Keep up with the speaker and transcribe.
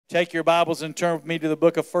take your Bibles and turn with me to the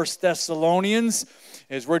book of 1 Thessalonians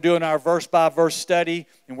as we're doing our verse-by-verse study.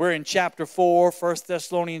 And we're in chapter 4, 1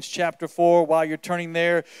 Thessalonians chapter 4. While you're turning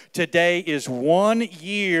there, today is 1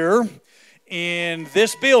 year in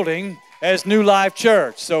this building as New Life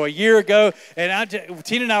Church. So a year ago, and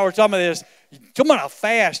Tina and I were talking about this, talking about a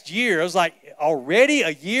fast year. It was like, already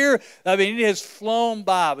a year? I mean, it has flown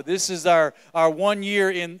by, but this is our 1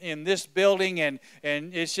 year in this building, and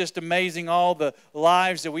it's just amazing all the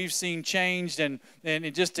lives that we've seen changed, and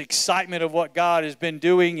just excitement of what God has been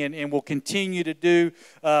doing and will continue to do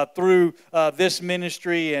through this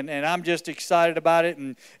ministry, and I'm just excited about it,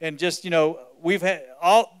 and just, we've had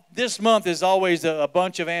this month is always a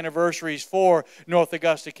bunch of anniversaries for North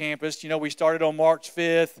Augusta campus. We started on March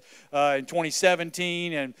 5th in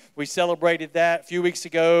 2017, and we celebrated that a few weeks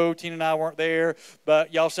ago. Tina and I weren't there,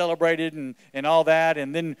 but y'all celebrated and all that.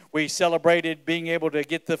 And then we celebrated being able to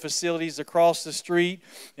get the facilities across the street,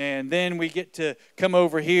 and then we get to come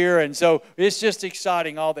over here. And so it's just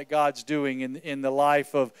exciting all that God's doing in the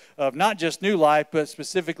life of not just New Life, but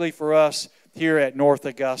specifically for us here at North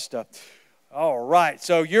Augusta. All right,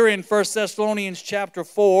 so you're in 1 Thessalonians chapter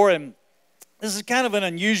 4, and this is kind of an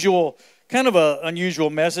unusual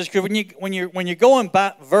message, because when you're going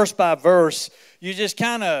by verse, you just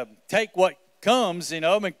kind of take what comes, and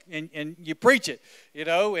you preach it,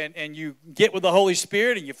 and you get with the Holy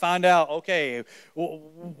Spirit, and you find out, okay,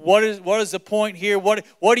 what is the point here?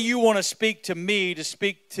 What do you want to speak to me, to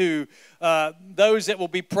speak to those that will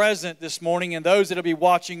be present this morning and those that will be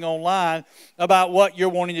watching online about what you're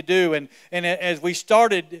wanting to do? And as we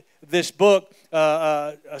started this book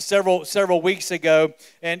several weeks ago,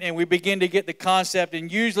 and we begin to get the concept,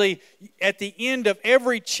 and usually at the end of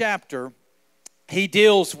every chapter, he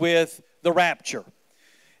deals with the rapture.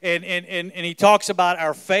 And he talks about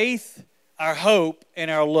our faith, our hope,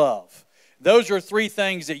 and our love. Those are three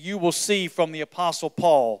things that you will see from the Apostle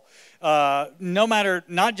Paul. No matter,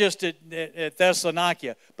 not just at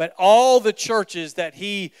Thessalonica, but all the churches that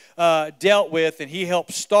he dealt with and he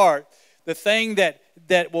helped start, the thing that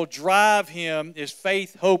will drive him is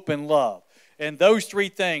faith, hope, and love. And those three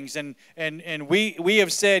things. And we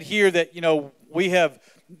have said here that, we have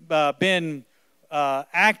been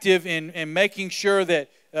active in making sure that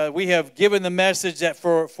we have given the message that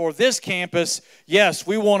for this campus, yes,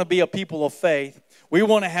 we want to be a people of faith. We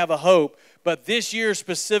want to have a hope. But this year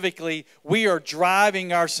specifically, we are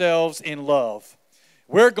driving ourselves in love.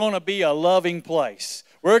 We're going to be a loving place.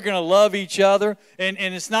 We're going to love each other. And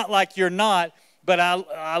it's not like you're not, but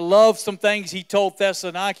I love some things he told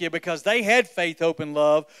Thessalonica, because they had faith, hope, and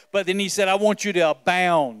love. But then he said, I want you to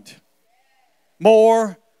abound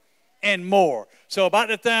more and more. So about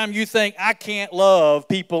the time you think, I can't love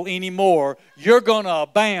people anymore, you're going to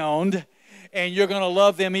abound, and you're going to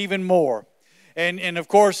love them even more. And of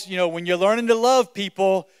course, when you're learning to love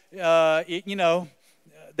people,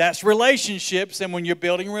 that's relationships. And when you're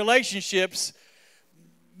building relationships,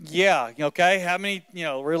 how many,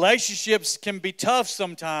 relationships can be tough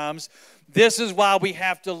sometimes. This is why we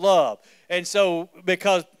have to love. And so,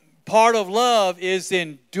 because part of love is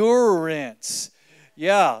endurance.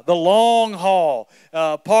 Yeah, the long haul.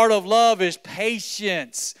 Part of love is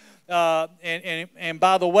patience. And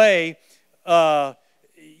by the way,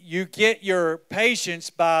 you get your patience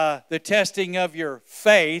by the testing of your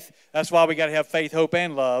faith. That's why we got to have faith, hope,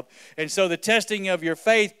 and love. And so the testing of your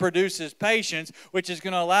faith produces patience, which is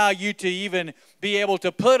going to allow you to even be able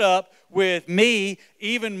to put up with me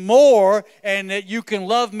even more, and that you can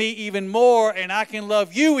love me even more, and I can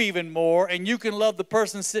love you even more, and you can love the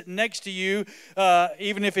person sitting next to you,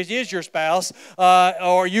 even if it is your spouse,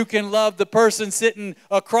 or you can love the person sitting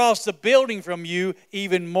across the building from you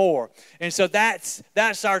even more. And so that's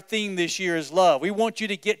our theme this year, is love. We want you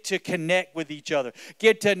to get to connect with each other,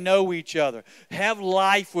 get to know each other, have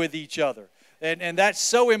life with each other. And that's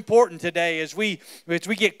so important today as we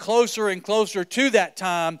get closer and closer to that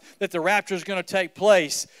time that the rapture is going to take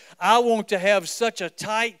place. I want to have such a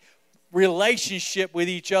tight relationship with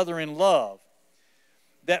each other in love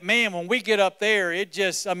that, man, when we get up there, it's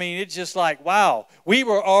just like, wow, we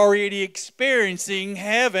were already experiencing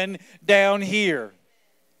heaven down here.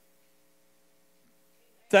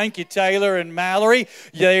 Thank you, Taylor and Mallory.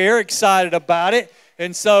 They're excited about it.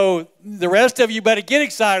 And so the rest of you better get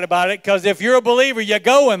excited about it, because if you're a believer, you're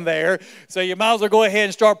going there. So you might as well go ahead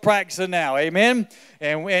and start practicing now. Amen?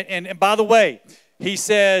 And by the way, he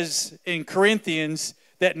says in Corinthians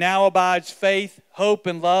that now abides faith, hope,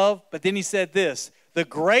 and love. But then he said this, the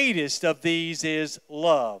greatest of these is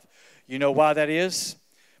love. You know why that is?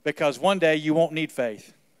 Because one day you won't need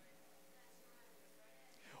faith.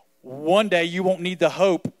 One day you won't need the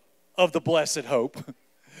hope of the blessed hope.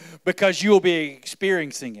 because you will be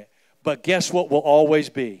experiencing it. But guess what will always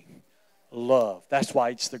be? Love. That's why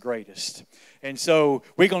it's the greatest. And so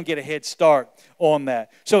we're going to get a head start on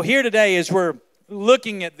that. So here today, as we're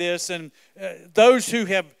looking at this, and those who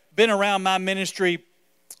have been around my ministry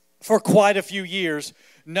for quite a few years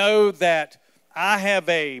know that I have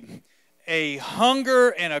a hunger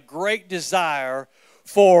and a great desire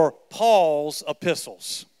for Paul's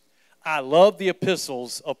epistles. I love the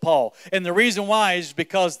epistles of Paul. And the reason why is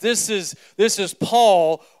because this is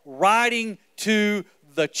Paul writing to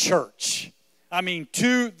the church. I mean,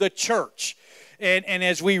 to the church. And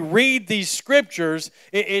as we read these scriptures,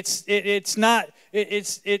 this is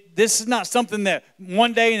not something that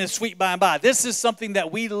one day in a sweet by and by. This is something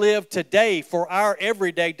that we live today for our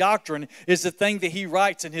everyday doctrine, is the thing that he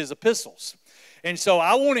writes in his epistles. And so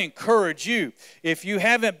I want to encourage you, if you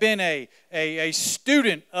haven't been a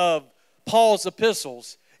student of Paul's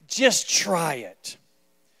epistles, just try it.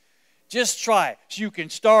 Just try it. So you can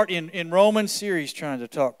start in Romans. Siri's trying to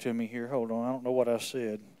talk to me here. Hold on, I don't know what I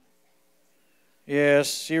said. Yes,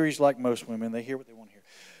 Siri's like most women. They hear what they want to hear.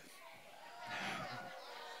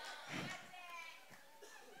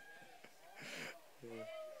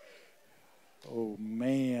 Oh,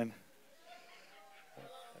 man.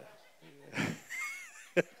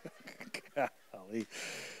 Golly.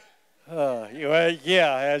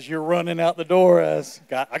 Yeah, as you're running out the door, I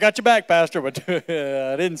got your back, Pastor, but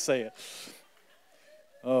I didn't say it.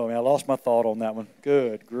 Oh, man, I lost my thought on that one.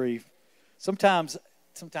 Good grief. Sometimes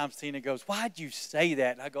Tina goes, "Why'd you say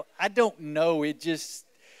that?" And I go, "I don't know. It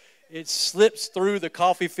slips through the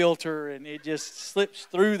coffee filter, and it just slips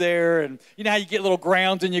through there. And you know how you get little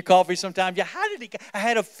grounds in your coffee sometimes? Yeah, how did it? I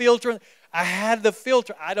had a filter. I had the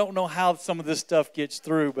filter. I don't know how some of this stuff gets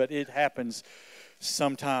through, but it happens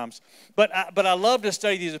sometimes. But I love to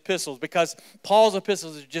study these epistles because Paul's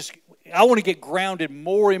epistles are just, I want to get grounded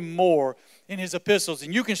more and more in his epistles.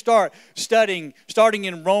 And you can start studying, starting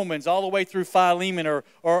in Romans all the way through Philemon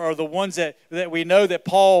or the ones that we know that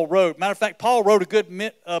Paul wrote. Matter of fact, Paul wrote a good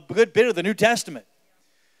bit of the New Testament.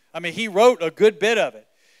 I mean, he wrote a good bit of it.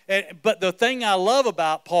 But the thing I love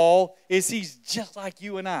about Paul is he's just like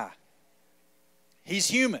you and I. He's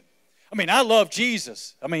human. I mean, I love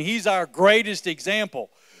Jesus. I mean, he's our greatest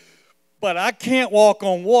example. But I can't walk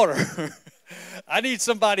on water. I need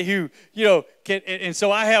somebody who, can. And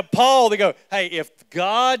so I have Paul to go, hey, if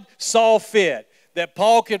God saw fit that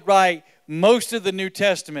Paul could write most of the New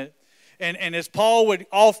Testament, and as Paul would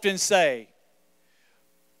often say,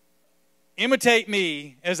 imitate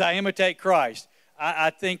me as I imitate Christ.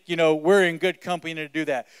 I think, we're in good company to do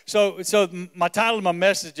that. So my title of my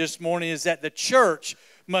message this morning is that the church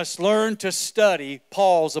must learn to study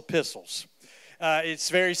Paul's epistles.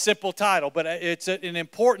 It's a very simple title, but it's an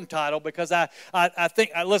important title because I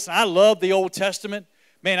listen, I love the Old Testament.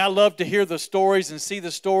 Man, I love to hear the stories and see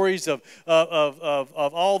the stories of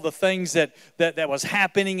all the things that was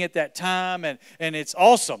happening at that time, and it's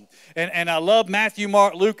awesome. And I love Matthew,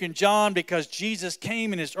 Mark, Luke, and John because Jesus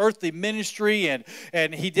came in his earthly ministry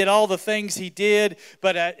and he did all the things he did.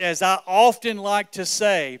 But as I often like to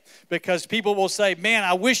say, because people will say, man,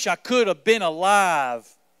 I wish I could have been alive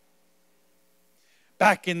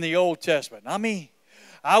back in the Old Testament. I mean,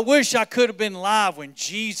 I wish I could have been alive when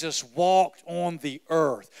Jesus walked on the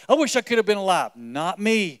earth. I wish I could have been alive. Not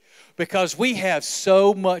me, because we have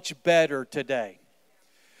so much better today.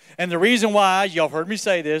 And the reason why, y'all heard me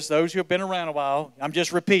say this, those who have been around a while, I'm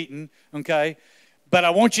just repeating, okay? But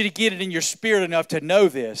I want you to get it in your spirit enough to know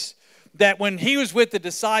this, that when he was with the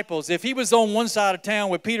disciples, if he was on one side of town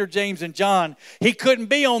with Peter, James, and John, he couldn't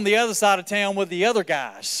be on the other side of town with the other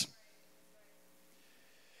guys.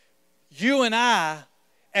 You and I,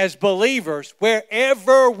 as believers,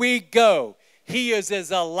 wherever we go, he is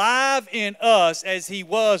as alive in us as he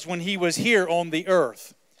was when he was here on the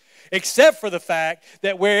earth. Except for the fact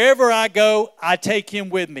that wherever I go, I take him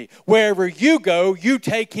with me. Wherever you go, you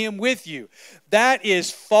take him with you. That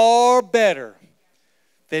is far better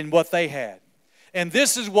than what they had. And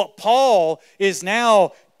this is what Paul is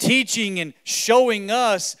now teaching and showing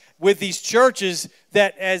us with these churches,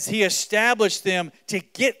 that as he established them to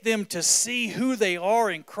get them to see who they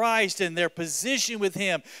are in Christ and their position with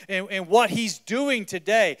him and what he's doing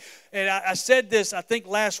today. And I said this, I think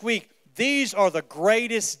last week, these are the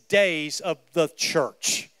greatest days of the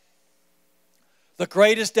church. The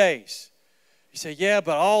greatest days. You say, yeah,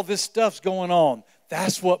 but all this stuff's going on.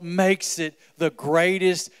 That's what makes it the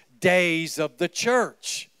greatest days of the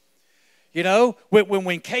church.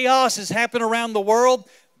 When chaos is happening around the world,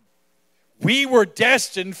 we were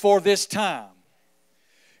destined for this time.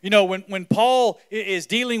 You know, when Paul is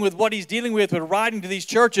dealing with what he's dealing with writing to these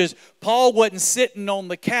churches, Paul wasn't sitting on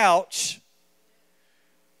the couch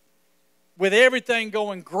with everything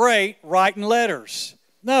going great writing letters.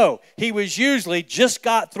 No, he was usually just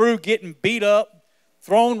got through getting beat up,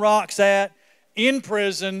 thrown rocks at, in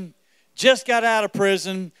prison, just got out of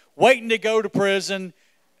prison, waiting to go to prison,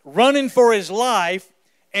 running for his life,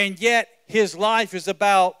 and yet his life is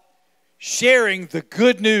about sharing the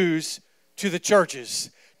good news to the churches,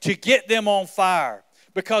 to get them on fire.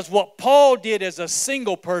 Because what Paul did as a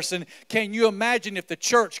single person, can you imagine if the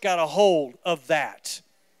church got a hold of that?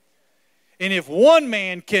 And if one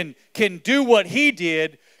man can do what he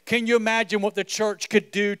did, can you imagine what the church could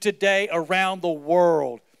do today around the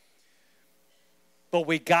world? But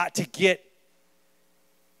we got to get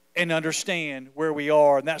and understand where we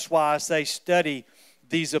are. And that's why I say study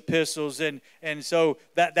these epistles, and so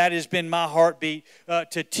that has been my heartbeat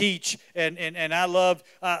to teach, and I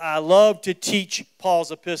love to teach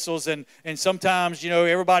Paul's epistles, and sometimes, you know,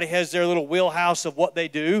 everybody has their little wheelhouse of what they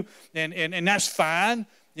do, and that's fine.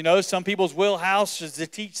 You know, some people's wheelhouse is to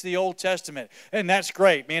teach the Old Testament, and that's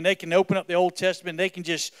great, man. They can open up the Old Testament, they can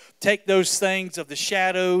just take those things of the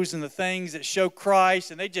shadows and the things that show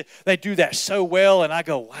Christ, and they do that so well, and I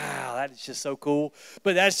go, wow, that is just so cool.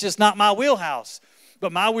 But that's just not my wheelhouse.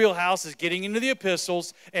 But my wheelhouse is getting into the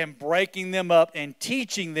epistles and breaking them up and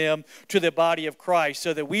teaching them to the body of Christ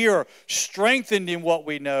so that we are strengthened in what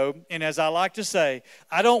we know. And as I like to say,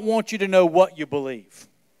 I don't want you to know what you believe.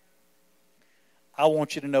 I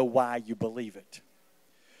want you to know why you believe it.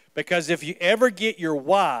 Because if you ever get your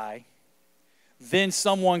why, then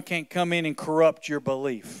someone can come in and corrupt your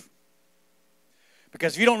belief.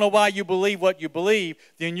 Because if you don't know why you believe what you believe,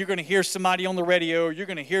 then you're going to hear somebody on the radio, or you're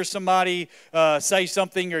going to hear somebody say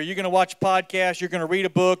something, or you're going to watch a podcast, you're going to read a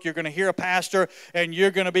book, you're going to hear a pastor, and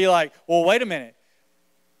you're going to be like, well, wait a minute.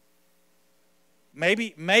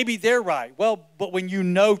 Maybe they're right. Well, but when you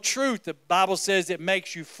know truth, the Bible says it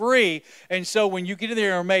makes you free. And so when you get in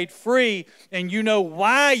there and are made free, and you know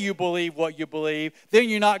why you believe what you believe, then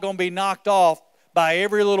you're not going to be knocked off by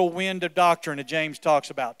every little wind of doctrine that James talks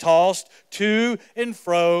about, tossed to and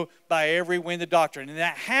fro by every wind of doctrine. And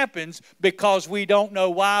that happens because we don't know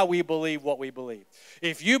why we believe what we believe.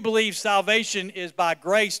 If you believe salvation is by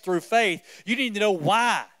grace through faith, you need to know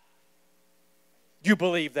why you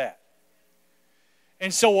believe that.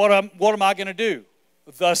 And so what am I going to do?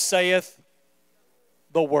 Thus saith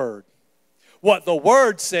the Word. What the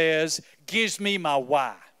Word says gives me my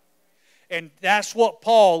why. And that's what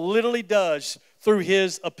Paul literally does through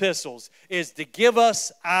his epistles, is to give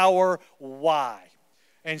us our why.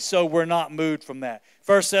 And so we're not moved from that.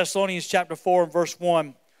 1 Thessalonians chapter 4 and verse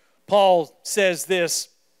 1, Paul says this.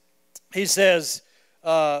 He says,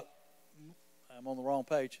 I'm on the wrong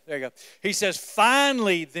page. There you go. He says,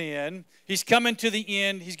 finally then, he's coming to the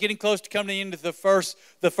end. He's getting close to coming to the end of the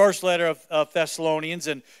first letter of Thessalonians.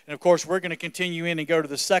 And of course, we're going to continue in and go to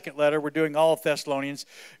the second letter. We're doing all of Thessalonians.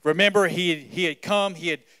 Remember, he had come. He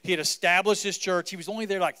had established his church. He was only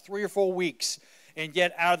there like 3 or 4 weeks. And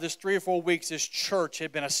yet, out of this 3 or 4 weeks, this church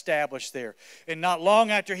had been established there. And not long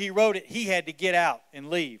after he wrote it, he had to get out and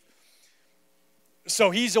leave.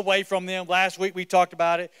 So he's away from them. Last week we talked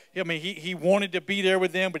about it. I mean, he wanted to be there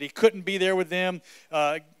with them, but he couldn't be there with them.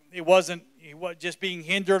 He wasn't just being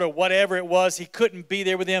hindered or whatever it was. He couldn't be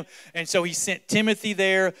there with them. And so he sent Timothy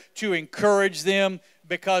there to encourage them,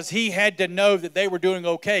 because he had to know that they were doing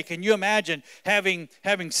okay. Can you imagine having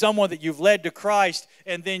someone that you've led to Christ,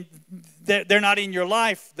 and then they're not in your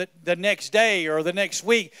life the next day or the next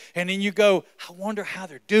week, and then you go, I wonder how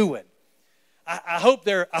they're doing. I hope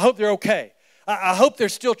they're okay. I hope they're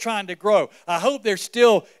still trying to grow. I hope they're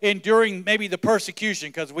still enduring maybe the persecution,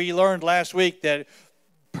 because we learned last week that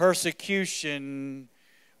persecution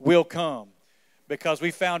will come, because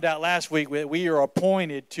we found out last week that we are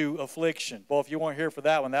appointed to affliction. Well, if you weren't here for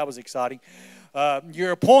that one, that was exciting.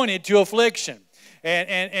 You're appointed to affliction,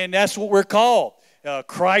 and that's what we're called.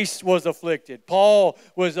 Christ was afflicted. Paul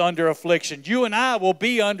was under affliction. You and I will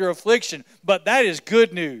be under affliction, but that is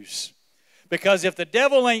good news, because if the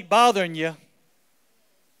devil ain't bothering you,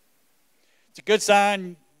 it's a good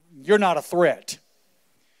sign you're not a threat.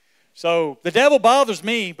 So the devil bothers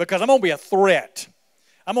me because I'm going to be a threat.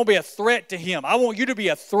 I'm going to be a threat to him. I want you to be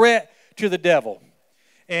a threat to the devil.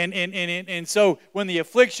 And so when the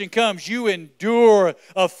affliction comes, you endure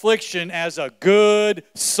affliction as a good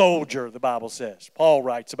soldier, the Bible says. Paul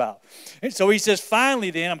writes about. And so he says,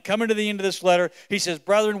 finally then, I'm coming to the end of this letter. He says,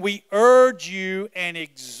 brethren, we urge you and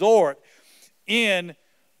exhort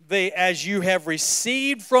as you have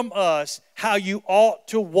received from us how you ought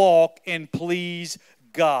to walk and please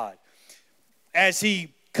God. As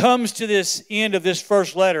he comes to this end of this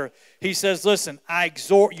first letter, he says, listen, I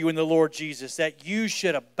exhort you in the Lord Jesus that you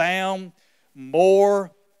should abound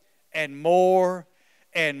more and more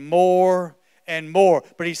and more and more.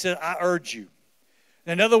 But he said, I urge you.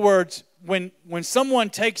 In other words, when someone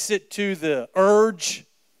takes it to the urge,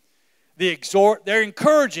 the exhort, they're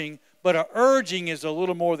encouraging, but an urging is a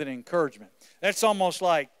little more than encouragement. That's almost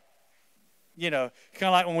like, kind of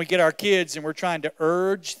like when we get our kids and we're trying to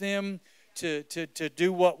urge them to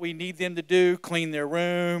do what we need them to do, clean their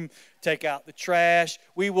room, take out the trash.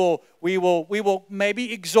 We will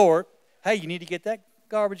maybe exhort, hey, you need to get that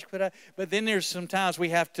garbage put out. But then there's sometimes we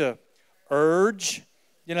have to urge,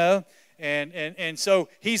 And so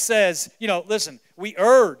he says, listen, we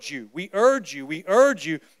urge you,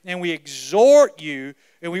 and we exhort you,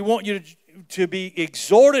 and we want you to be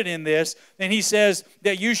exhorted in this. And he says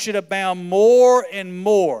that you should abound more and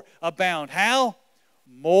more. Abound how?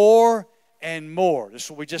 More and more. This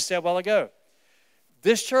is what we just said a while ago.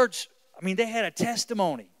 This church, they had a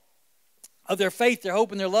testimony of their faith, their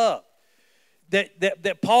hope, and their love.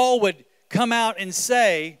 That Paul would come out and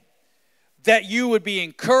say that you would be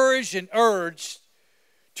encouraged and urged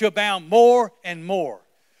to abound more and more.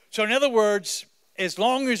 So in other words, as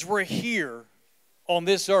long as we're here on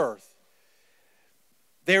this earth,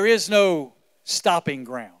 there is no stopping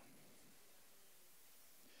ground.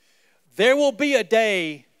 There will be a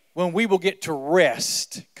day when we will get to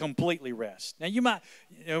rest, completely rest.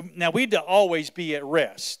 Now we'd always be at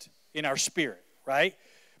rest in our spirit, right?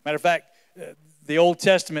 Matter of fact, the Old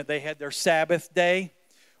Testament, they had their Sabbath day.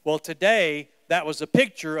 Well, today, that was a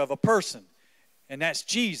picture of a person, and that's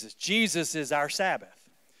Jesus. Jesus is our Sabbath.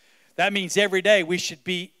 That means every day we should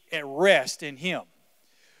be at rest in Him.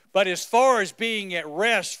 But as far as being at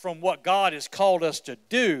rest from what God has called us to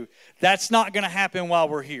do, that's not going to happen while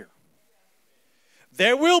we're here.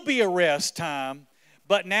 There will be a rest time,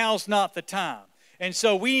 but now's not the time. And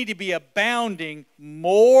so we need to be abounding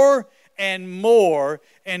more and more.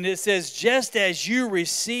 And it says, just as you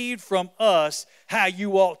received from us how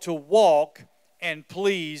you ought to walk and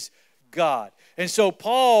please God. And so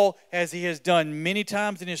Paul, as he has done many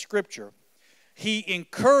times in his scripture, he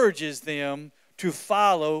encourages them to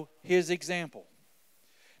follow his example.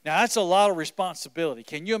 Now, that's a lot of responsibility.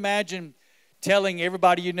 Can you imagine telling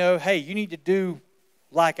everybody you know, hey, you need to do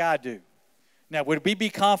like I do? Now, would we be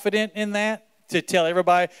confident in that to tell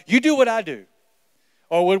everybody, you do what I do?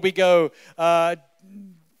 Or would we go,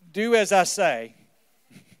 do as I say,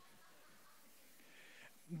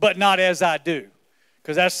 but not as I do?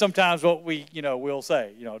 Because that's sometimes what we, will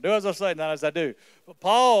say. Do as I say, not as I do. But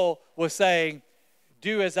Paul was saying,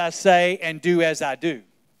 do as I say and do as I do.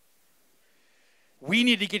 We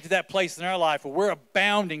need to get to that place in our life where we're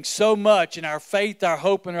abounding so much in our faith, our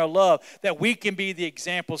hope, and our love that we can be the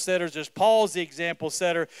example setters, as Paul's the example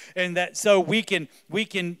setter, and that so we can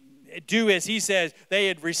do as he says. They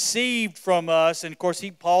had received from us, and of course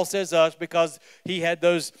Paul says us because he had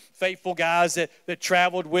those faithful guys that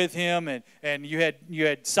traveled with him, and you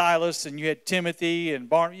had Silas and you had Timothy and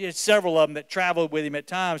Barnabas. You had several of them that traveled with him at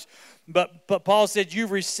times. But Paul said,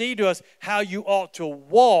 you've received to us how you ought to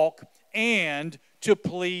walk and to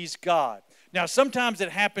please God. Now, sometimes it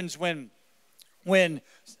happens when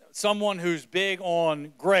someone who's big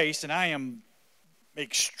on grace, and I am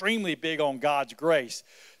extremely big on God's grace,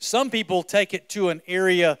 some people take it to an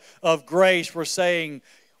area of grace where saying,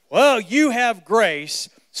 well, you have grace,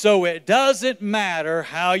 so it doesn't matter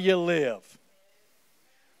how you live.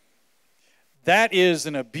 That is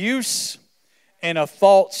an abuse and a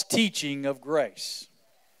false teaching of grace.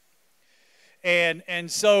 And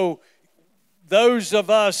so those of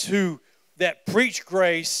us that preach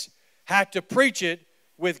grace have to preach it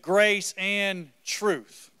with grace and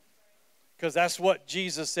truth. Because that's what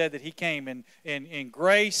Jesus said, that He came in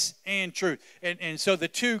grace and truth. And so the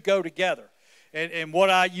two go together. And what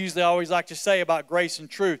I usually always like to say about grace and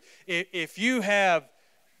truth, if you have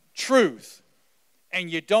truth and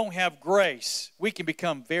you don't have grace, we can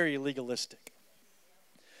become very legalistic.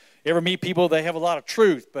 You ever meet people, they have a lot of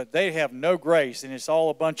truth, but they have no grace, and it's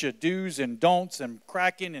all a bunch of do's and don'ts and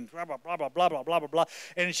cracking and blah, blah, blah, blah, blah, blah, blah, blah, blah,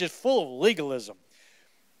 and it's just full of legalism.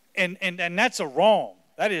 And that's a wrong.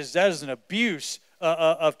 That is an abuse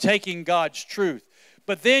of taking God's truth.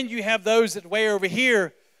 But then you have those that way over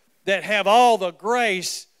here that have all the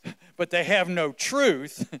grace, but they have no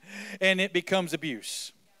truth, and it becomes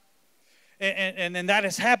abuse. And that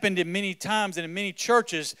has happened in many times and in many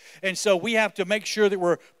churches. And so we have to make sure that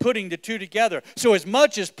we're putting the two together. So as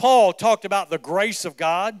much as Paul talked about the grace of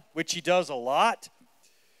God, which he does a lot,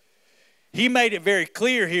 he made it very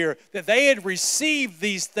clear here that they had received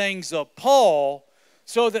these things of Paul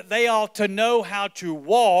so that they ought to know how to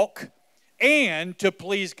walk and to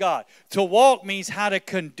please God. To walk means how to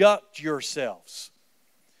conduct yourselves.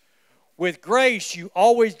 With grace, you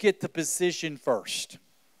always get the position first.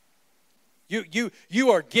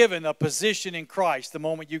 You are given a position in Christ the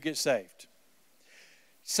moment you get saved.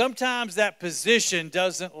 Sometimes that position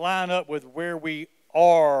doesn't line up with where we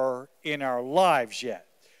are in our lives yet.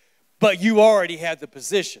 But you already have the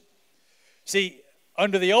position. See,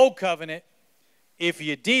 under the old covenant, if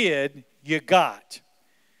you did, you got.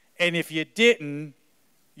 And if you didn't,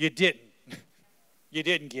 you didn't. You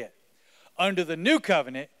didn't get. Under the new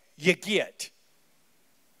covenant, you get.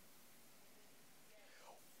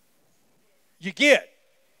 You get.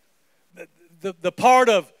 The part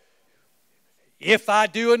of, if I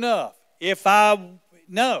do enough,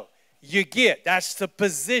 no, you get. That's the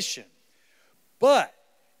position. But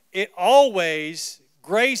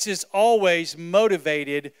grace is always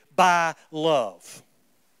motivated by love.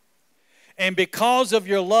 And because of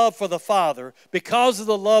your love for the Father, because of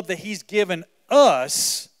the love that He's given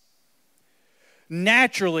us,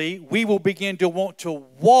 naturally we will begin to want to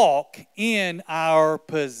walk in our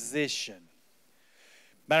position.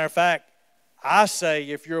 Matter of fact, I say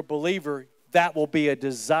if you're a believer, that will be a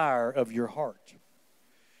desire of your heart.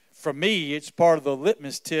 For me, it's part of the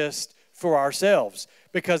litmus test for ourselves.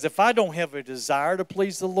 Because if I don't have a desire to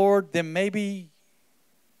please the Lord, then maybe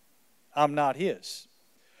I'm not His.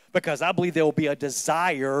 Because I believe there will be a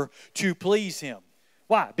desire to please Him.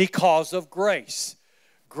 Why? Because of grace.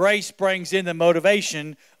 Grace brings in the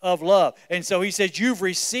motivation of love. And so he says, you've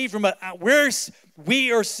received from us.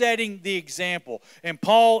 We are setting the example. And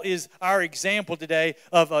Paul is our example today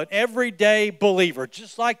of an everyday believer.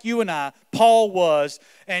 Just like you and I, Paul was.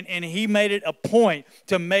 And he made it a point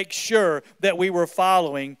to make sure that we were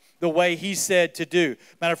following the way he said to do.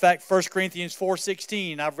 Matter of fact, 1 Corinthians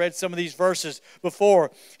 4:16, I've read some of these verses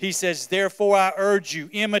before. He says, therefore I urge you,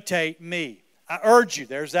 imitate me. I urge you.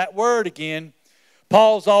 There's that word again.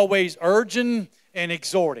 Paul's always urging and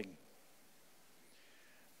exhorting.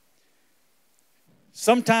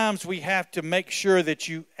 Sometimes we have to make sure that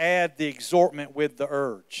you add the exhortment with the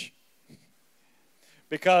urge.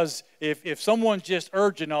 Because if someone's just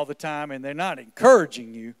urging all the time and they're not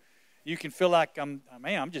encouraging you, you can feel like, I'm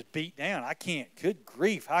just beat down. I can't. Good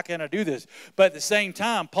grief. How can I do this? But at the same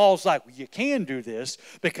time, Paul's like, well, you can do this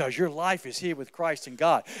because your life is here with Christ and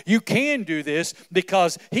God. You can do this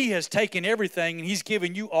because He has taken everything and He's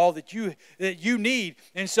given you all that you need.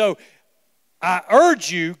 And so I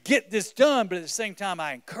urge you, get this done, but at the same time,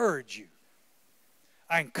 I encourage you.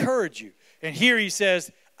 I encourage you. And here he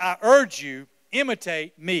says, I urge you,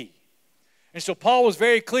 imitate me. And so Paul was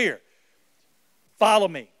very clear. Follow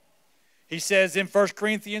me. He says in 1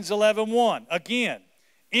 Corinthians 11:1, again,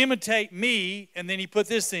 imitate me, and then he put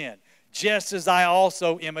this in, just as I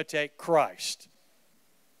also imitate Christ.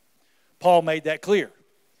 Paul made that clear.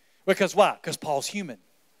 Because why? Because Paul's human.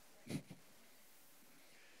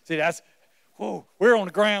 See, we're on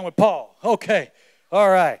the ground with Paul. Okay, all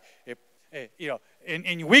right.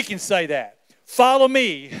 And we can say that. Follow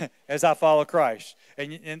me as I follow Christ.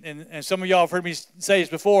 And some of y'all have heard me say this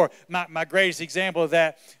before. My greatest example of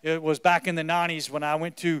that it was back in the 90s when I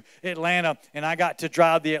went to Atlanta and I got to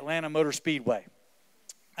drive the Atlanta Motor Speedway.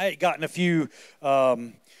 I had gotten a few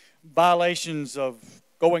violations of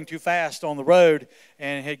going too fast on the road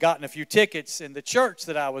and had gotten a few tickets. And the church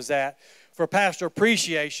that I was at, for pastor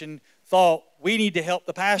appreciation, thought we need to help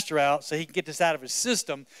the pastor out so he can get this out of his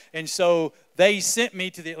system. And so they sent me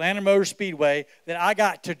to the Atlanta Motor Speedway that I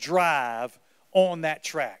got to drive on that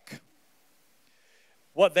track.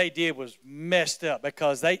 What they did was messed up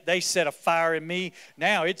because they set a fire in me.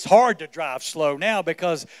 Now it's hard to drive slow now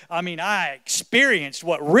because, I experienced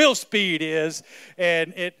what real speed is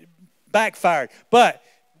and it backfired. But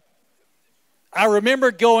I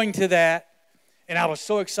remember going to that and I was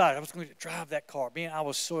so excited. I was going to drive that car. Man, I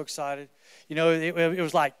was so excited. It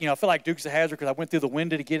was like, I felt like Dukes of Hazzard because I went through the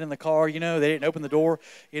window to get in the car, They didn't open the door,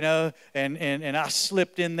 and I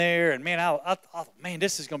slipped in there. And, man, I thought, man,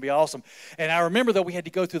 this is going to be awesome. And I remember, though, we had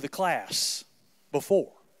to go through the class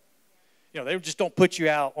before. They just don't put you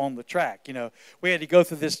out on the track. We had to go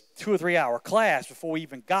through this 2 or 3 hour class before we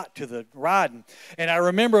even got to the riding. And I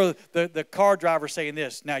remember the car driver saying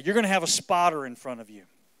this, now, you're going to have a spotter in front of you.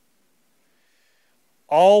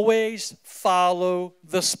 Always follow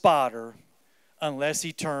the spotter unless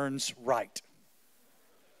he turns right.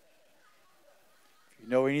 If you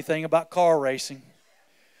know anything about car racing,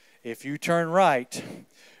 if you turn right,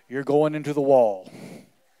 you're going into the wall.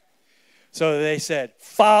 So they said,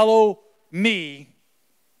 follow me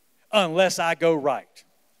unless I go right.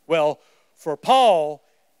 Well, for Paul,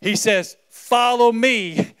 he says, follow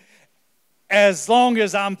me as long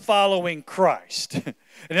as I'm following Christ.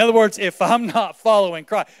 In other words, if I'm not following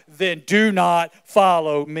Christ, then do not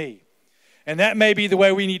follow me. And that may be the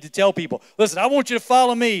way we need to tell people. Listen, I want you to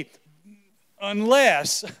follow me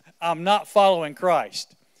unless I'm not following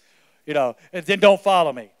Christ. Then don't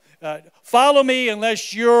follow me. Follow me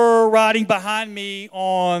unless you're riding behind me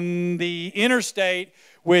on the interstate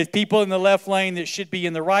with people in the left lane that should be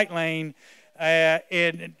in the right lane.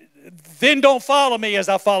 And then don't follow me as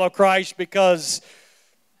I follow Christ because,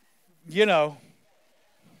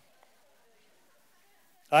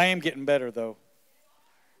 I am getting better, though.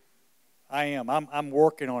 I am. I'm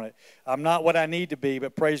working on it. I'm not what I need to be,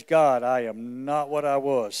 but praise God, I am not what I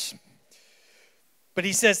was. But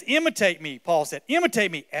he says, imitate me, Paul said.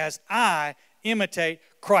 Imitate me as I imitate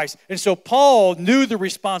Christ. And so Paul knew the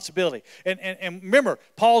responsibility. And remember,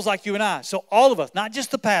 Paul's like you and I. So all of us, not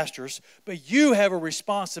just the pastors, but you have a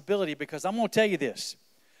responsibility because I'm going to tell you this.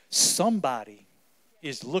 Somebody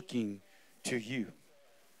is looking to you.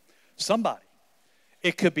 Somebody.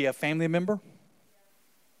 It could be a family member.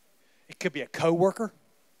 It could be a coworker.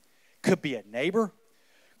 It could be a neighbor.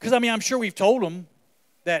 Because, I'm sure we've told them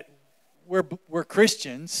that we're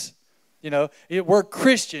Christians. We're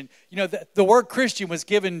Christian. The word Christian was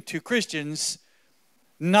given to Christians,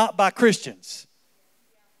 not by Christians.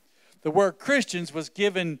 The word Christians was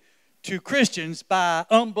given to Christians by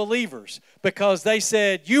unbelievers because they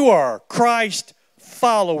said, you are Christ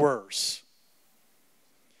followers.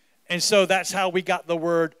 And so that's how we got the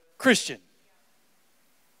word Christian.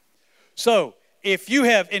 So if you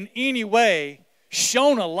have in any way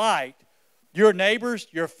shown a light, your neighbors,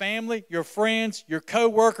 your family, your friends, your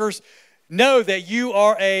co-workers know that you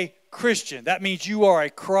are a Christian. That means you are a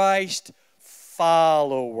Christ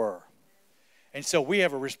follower. And so we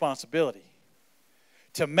have a responsibility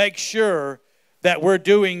to make sure that we're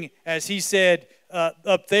doing, as he said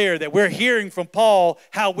up there, that we're hearing from Paul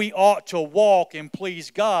how we ought to walk and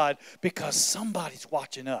please God because somebody's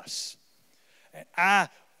watching us. And I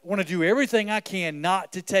want to do everything I can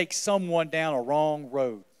not to take someone down a wrong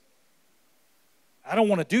road. I don't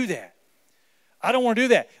want to do that. I don't want to do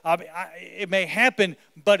that. It may happen,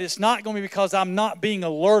 but it's not going to be because I'm not being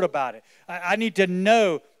alert about it. I need to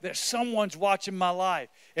know that someone's watching my life.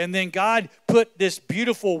 And then God put this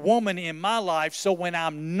beautiful woman in my life so when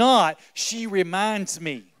I'm not, she reminds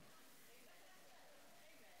me.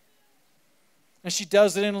 And she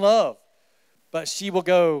does it in love. But she will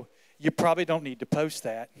go, you probably don't need to post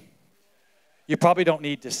that. You probably don't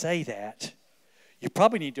need to say that. You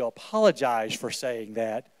probably need to apologize for saying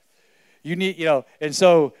that. You need, and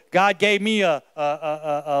so God gave me a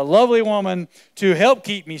lovely woman to help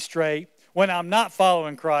keep me straight when I'm not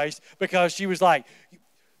following Christ because she was like,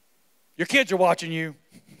 your kids are watching you.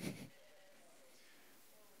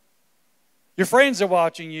 Your friends are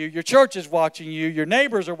watching you. Your church is watching you. Your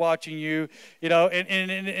neighbors are watching you.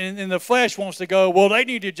 And the flesh wants to go, well, they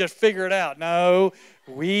need to just figure it out. No,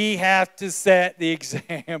 we have to set the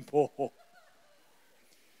example.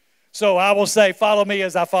 So I will say, follow me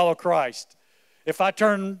as I follow Christ. If I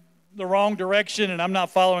turn the wrong direction and I'm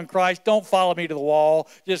not following Christ, don't follow me to the wall.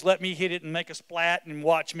 Just let me hit it and make a splat and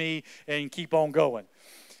watch me and keep on going.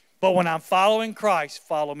 But when I'm following Christ,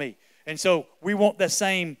 follow me. And so we want the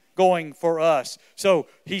same going for us. So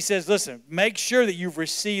he says, listen, make sure that you've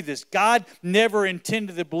received this. God never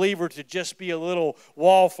intended the believer to just be a little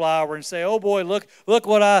wallflower and say, oh boy, look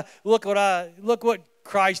what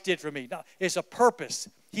Christ did for me. No, it's a purpose.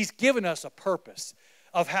 He's given us a purpose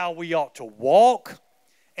of how we ought to walk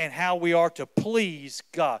and how we are to please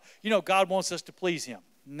God. God wants us to please him.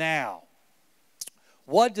 Now,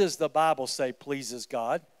 what does the Bible say pleases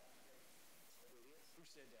God? Who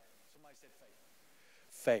said that? Somebody said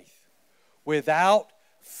faith. Faith. Without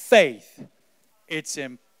faith, it's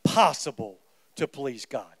impossible to please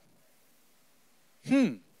God.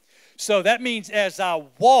 So that means as I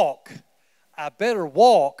walk, I better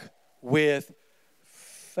walk with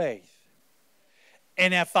faith.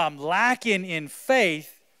 And if I'm lacking in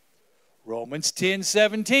faith, Romans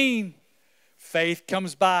 10:17, faith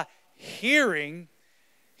comes by hearing.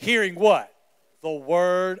 Hearing what? The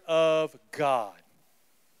Word of God.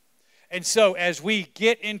 And so as we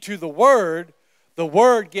get into the Word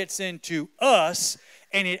gets into us,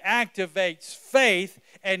 and it activates faith,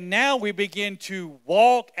 and now we begin to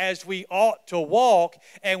walk as we ought to walk,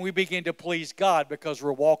 and we begin to please God because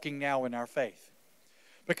we're walking now in our faith.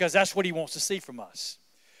 Because that's what he wants to see from us.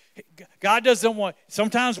 God doesn't want,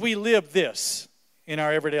 sometimes we live this in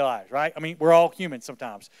our everyday lives, right? We're all human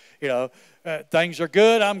sometimes. Things are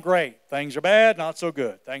good, I'm great. Things are bad, not so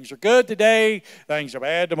good. Things are good today, things are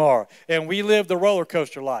bad tomorrow. And we live the roller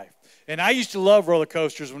coaster life. And I used to love roller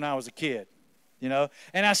coasters when I was a kid, you know.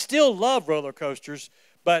 And I still love roller coasters,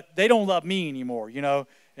 but they don't love me anymore, you know.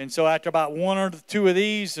 And so after about one or two of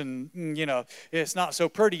these, and, you know, it's not so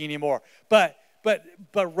pretty anymore. But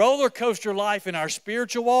roller coaster life in our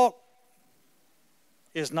spiritual walk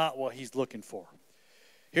is not what he's looking for.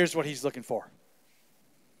 Here's what he's looking for.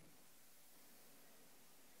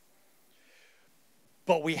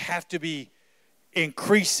 But we have to be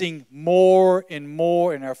increasing more and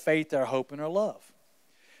more in our faith, our hope, and our love.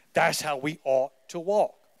 That's how we ought to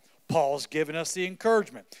walk. Paul's given us the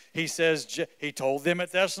encouragement. He says, he told them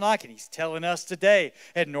at Thessalonica, and he's telling us today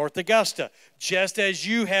at North Augusta, just as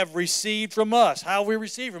you have received from us. How have we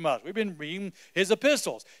received from us? We've been reading his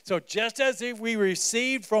epistles. So just as if we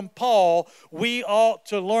received from Paul, we ought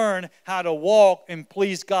to learn how to walk and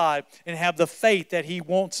please God and have the faith that he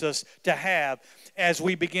wants us to have as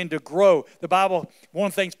we begin to grow. The Bible, one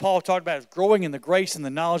of the things Paul talked about is growing in the grace and the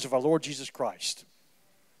knowledge of our Lord Jesus Christ.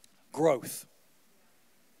 Growth.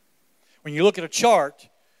 When you look at a chart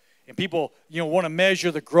and people, you know, want to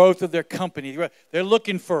measure the growth of their company, they're not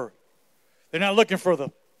looking for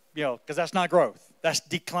the, you know, because that's not growth. That's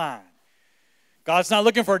decline. God's not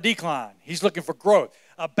looking for a decline. He's looking for growth.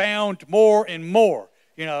 Abound more and more,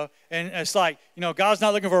 you know. And it's like, you know, God's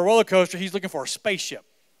not looking for a roller coaster. He's looking for a spaceship.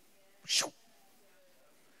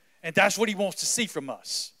 And that's what he wants to see from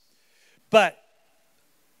us. But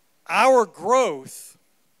our growth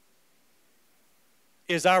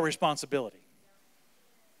is our responsibility.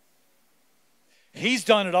 He's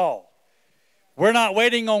done it all. We're not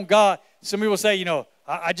waiting on God. Some people say, you know,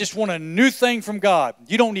 I just want a new thing from God.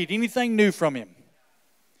 You don't need anything new from him.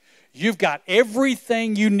 You've got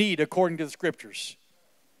everything you need according to the Scriptures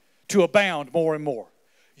to abound more and more.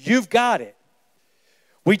 You've got it.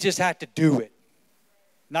 We just have to do it.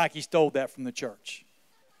 Nike stole that from the church.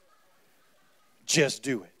 Just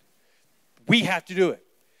do it. We have to do it.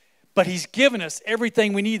 But he's given us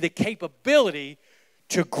everything we need, the capability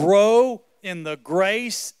to grow in the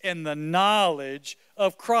grace and the knowledge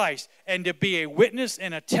of Christ and to be a witness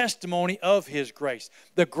and a testimony of his grace.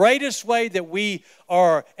 The greatest way that we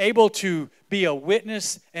are able to be a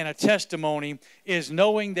witness and a testimony is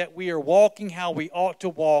knowing that we are walking how we ought to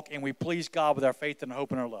walk and we please God with our faith and our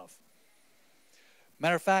hope and our love.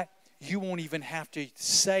 Matter of fact, you won't even have to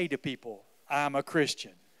say to people, I'm a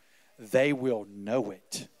Christian. They will know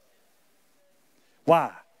it.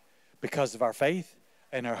 Why? Because of our faith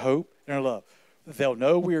and our hope and our love. They'll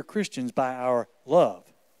know we are Christians by our love.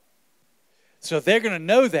 So they're going to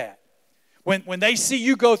know that. When they see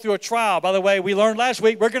you go through a trial, by the way, we learned last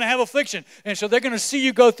week, we're going to have affliction. And so they're going to see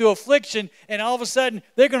you go through affliction, and all of a sudden,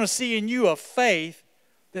 they're going to see in you a faith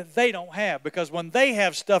that they don't have. Because when they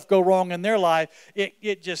have stuff go wrong in their life,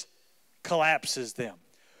 it just collapses them.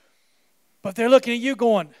 But they're looking at you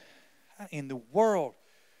going, how in the world?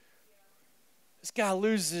 This guy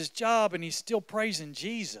loses his job and he's still praising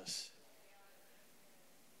Jesus.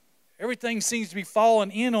 Everything seems to be falling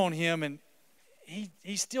in on him and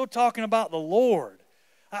he's still talking about the Lord.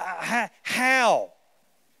 How?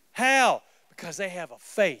 How? Because they have a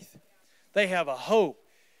faith. They have a hope.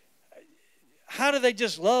 How do they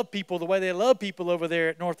just love people the way they love people over there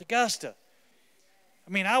at North Augusta? I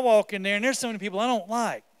mean, I walk in there and there's so many people I don't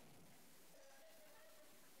like.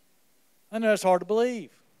 I know it's hard to believe,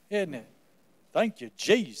 isn't it? Thank you,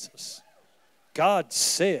 Jesus. God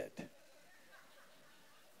said.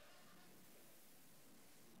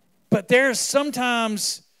 But there's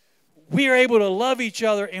sometimes we are able to love each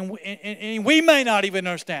other and we may not even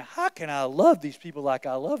understand, how can I love these people like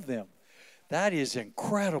I love them? That is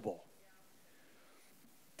incredible.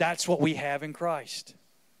 That's what we have in Christ.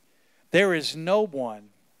 There is no one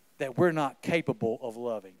that we're not capable of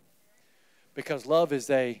loving because love is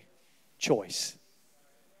a choice.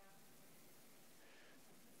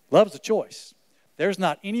 Love is a choice. There's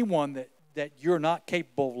not anyone that you're not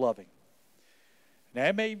capable of loving.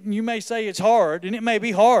 Now, you may say it's hard, and it may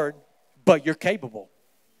be hard, but you're capable.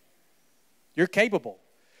 You're capable.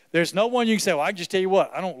 There's no one you can say, well, I can just tell you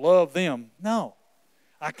what, I don't love them. No,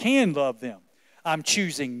 I can love them. I'm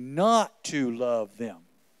choosing not to love them.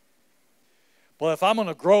 But if I'm going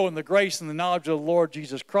to grow in the grace and the knowledge of the Lord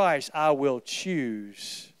Jesus Christ, I will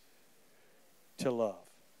choose to love.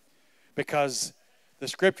 Because the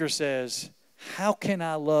Scripture says, how can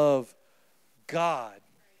I love God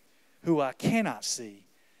who I cannot see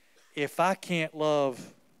if I can't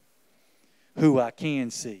love who I can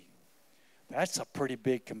see? That's a pretty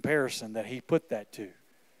big comparison that he put that to.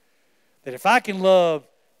 That if I can love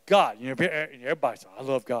God, you know, everybody says, I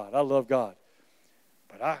love God, I love God.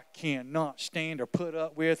 but I cannot stand or put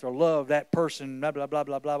up with or love that person, blah, blah, blah,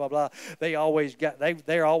 blah, blah, blah, blah. They're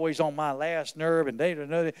always on my last nerve, and they don't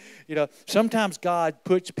know that. You know, sometimes God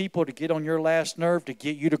puts people to get on your last nerve to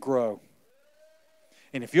get you to grow.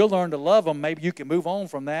 And if you'll learn to love them, maybe you can move on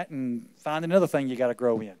from that and find another thing you got to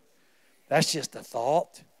grow in. That's just a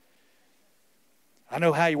thought. I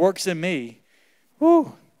know how he works in me.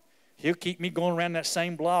 Whew. He'll keep me going around that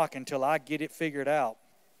same block until I get it figured out.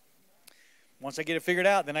 Once I get it figured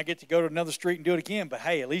out, then I get to go to another street and do it again. But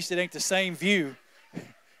hey, at least it ain't the same view.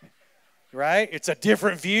 Right? It's a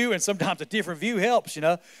different view, and sometimes a different view helps, you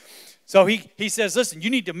know. So he says, listen, you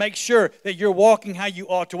need to make sure that you're walking how you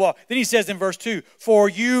ought to walk. Then he says in verse 2, for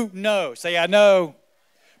you know. Say, I know.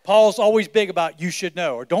 Paul's always big about you should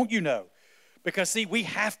know, or don't you know? Because, see, we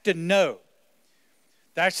have to know.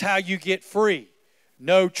 That's how you get free.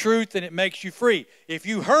 Know truth, and it makes you free. If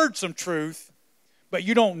you heard some truth, but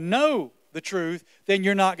you don't know the truth, then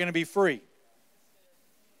you're not going to be free.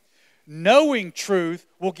 Knowing truth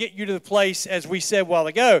will get you to the place, as we said a while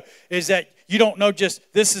ago, is that you don't know just,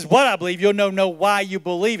 this is what I believe. You'll know why you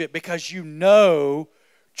believe it, because you know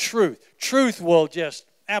truth. Truth will just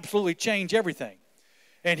absolutely change everything.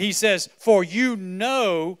 And he says, for you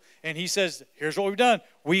know, and he says, here's what we've done.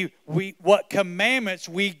 What commandments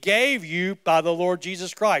we gave you by the Lord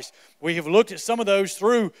Jesus Christ. We have looked at some of those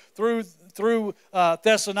through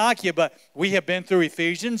Thessalonica, but we have been through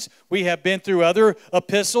Ephesians. We have been through other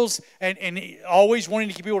epistles, and always wanting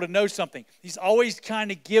to get people to know something. He's always trying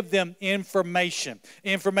to give them information.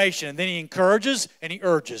 And then he encourages and he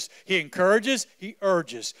urges. He encourages, he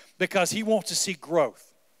urges, because he wants to see growth.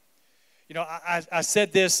 You know, I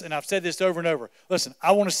said this, and I've said this over and over. Listen,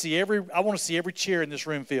 I want to see every chair in this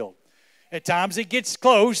room filled. At times it gets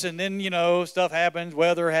close, and then, you know, stuff happens,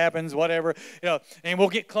 weather happens, whatever, you know, and we'll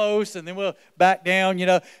get close, and then we'll back down, you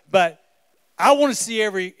know. But I want to see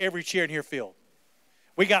every chair in here filled.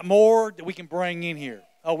 We got more that we can bring in here.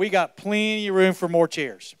 Oh, we got plenty of room for more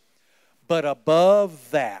chairs. But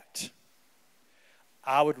above that,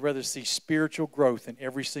 I would rather see spiritual growth in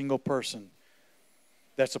every single person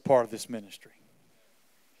that's a part of this ministry.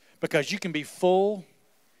 Because you can be full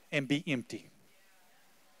and be empty.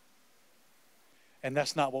 And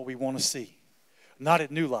that's not what we want to see. Not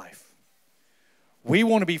at New Life. We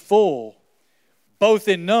want to be full, both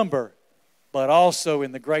in number, but also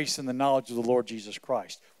in the grace and the knowledge of the Lord Jesus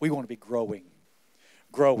Christ. We want to be growing,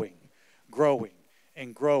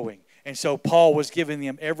 and growing. And so Paul was giving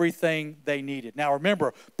them everything they needed. Now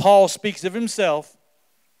remember, Paul speaks of himself,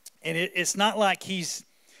 and it's not like he's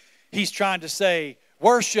trying to say,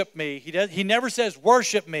 worship me. He never says,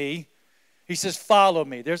 worship me. He says, follow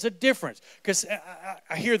me. There's a difference. Because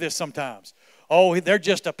I hear this sometimes. Oh, they're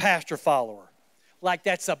just a pastor follower. Like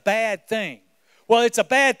that's a bad thing. Well, it's a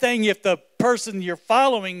bad thing if the person you're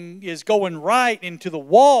following is going right into the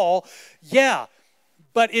wall. Yeah,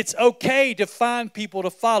 but it's okay to find people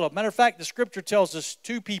to follow. Matter of fact, the Scripture tells us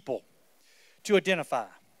two people to identify.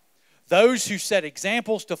 Those who set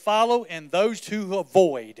examples to follow and those who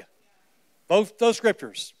avoid. Both those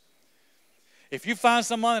Scriptures. If you find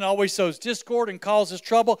someone that always sows discord and causes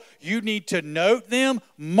trouble, you need to note them,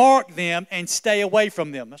 mark them, and stay away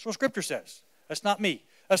from them. That's what Scripture says. That's not me.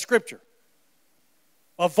 That's Scripture.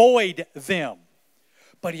 Avoid them.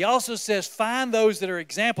 But he also says, find those that are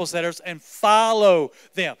example setters and follow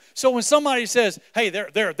them. So when somebody says, hey,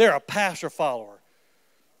 they're a pastor follower.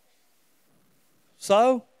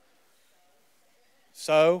 So,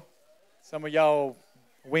 some of y'all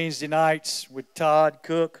Wednesday nights with Todd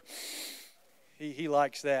Cook, he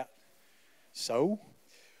likes that. So,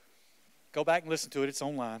 go back and listen to it. It's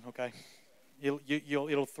online, okay?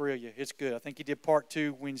 It'll thrill you. It's good. I think he did part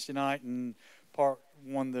 2 Wednesday night and part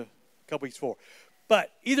 1 the couple weeks before.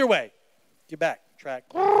 But either way, get back, track,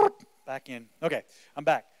 back in. Okay, I'm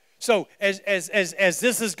back. So as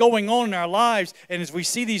this is going on in our lives, and as we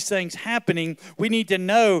see these things happening, we need to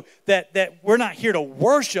know that we're not here to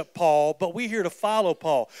worship Paul, but we're here to follow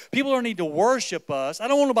Paul. People don't need to worship us. I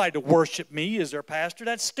don't want nobody to worship me as their pastor.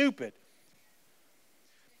 That's stupid.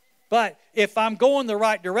 But if I'm going the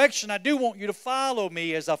right direction, I do want you to follow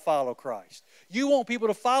me as I follow Christ. You want people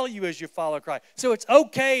to follow you as you follow Christ. So it's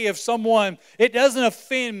okay if it doesn't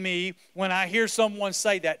offend me when I hear someone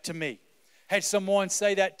say that to me. Had someone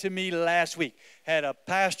say that to me last week. Had a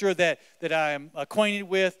pastor that I am acquainted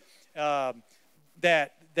with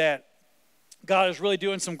that God is really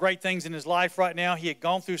doing some great things in his life right now. He had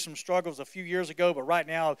gone through some struggles a few years ago, but right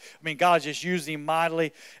now, God's just using him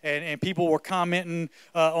mightily. And people were commenting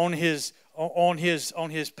on his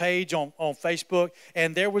page on Facebook.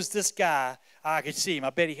 And there was this guy, I could see him. I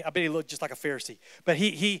bet he looked just like a Pharisee. But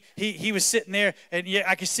he was sitting there, and yeah,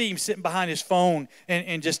 I could see him sitting behind his phone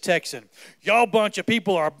and just texting. Y'all bunch of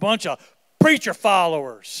people are a bunch of preacher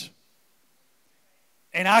followers.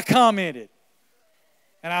 And I commented.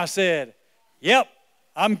 And I said, yep,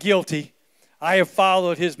 I'm guilty. I have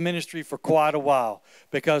followed his ministry for quite a while,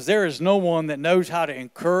 because there is no one that knows how to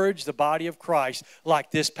encourage the body of Christ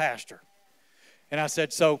like this pastor. And I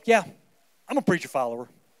said, so, yeah, I'm a preacher follower.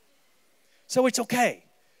 So it's okay,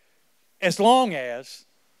 as long as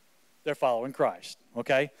they're following Christ,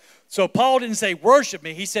 okay? So Paul didn't say, worship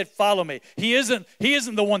me. He said, follow me. He isn't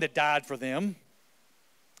the one that died for them.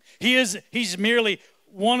 He's merely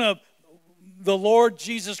one of the Lord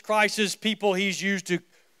Jesus Christ's people he's used to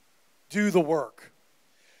do the work.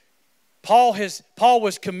 Paul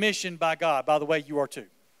was commissioned by God. By the way, you are too.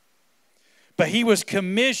 But he was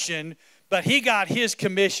commissioned, but he got his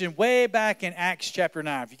commission way back in Acts chapter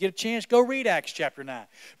 9. If you get a chance, go read Acts chapter 9.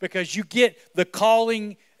 Because you get the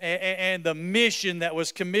calling and the mission that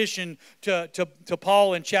was commissioned to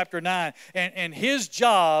Paul in chapter 9. And his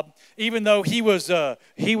job, even though he was a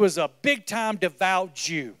big-time devout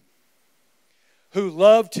Jew who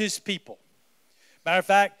loved his people. Matter of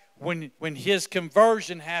fact, when his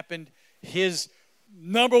conversion happened, his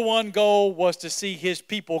number one goal was to see his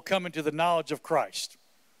people come into the knowledge of Christ.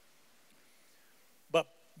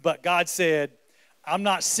 But God said, I'm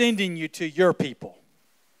not sending you to your people.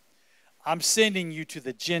 I'm sending you to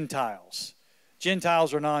the Gentiles.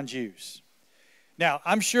 Gentiles are non-Jews. Now,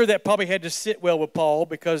 I'm sure that probably had to sit well with Paul,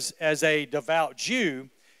 because as a devout Jew,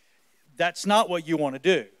 that's not what you want to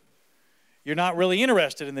do. You're not really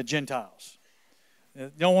interested in the Gentiles. You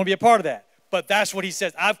don't want to be a part of that. But that's what he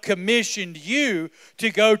says. I've commissioned you to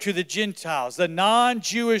go to the Gentiles, the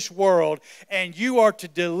non-Jewish world, and you are to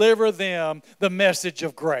deliver them the message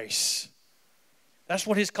of grace. That's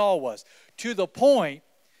what his call was. To the point,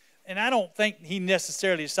 and I don't think he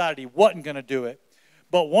necessarily decided he wasn't going to do it,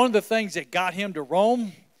 but one of the things that got him to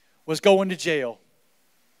Rome was going to jail.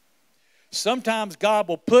 Sometimes God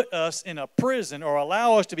will put us in a prison, or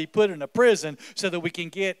allow us to be put in a prison, so that we can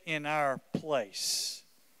get in our place.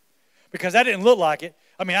 Because that didn't look like it.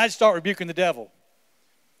 I mean, I'd start rebuking the devil.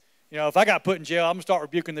 You know, if I got put in jail, I'm going to start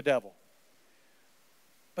rebuking the devil.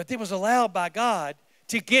 But it was allowed by God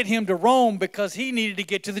to get him to Rome, because he needed to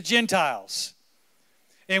get to the Gentiles.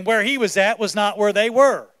 And where he was at was not where they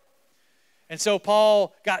were. And so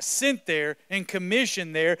Paul got sent there and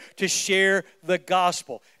commissioned there to share the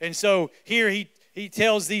gospel. And so here he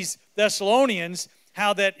tells these Thessalonians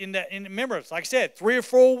how that remember, like I said, 3 or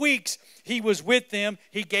 4 weeks he was with them.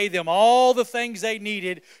 He gave them all the things they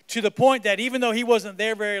needed, to the point that even though he wasn't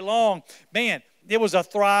there very long, man, there was a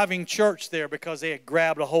thriving church there because they had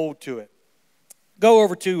grabbed a hold to it. Go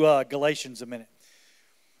over to Galatians a minute.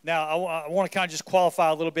 Now, I want to kind of just qualify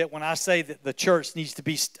a little bit when I say that the church needs to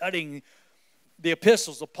be studying the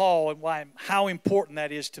epistles of Paul, and how important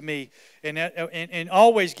that is to me. And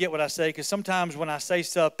always get what I say, because sometimes when I say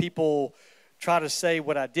stuff, people try to say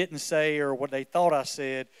what I didn't say or what they thought I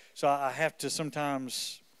said. So I have to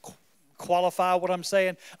sometimes qualify what I'm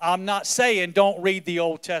saying. I'm not saying don't read the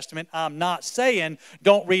Old Testament. I'm not saying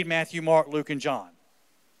don't read Matthew, Mark, Luke, and John.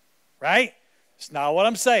 Right? It's not what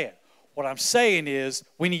I'm saying. What I'm saying is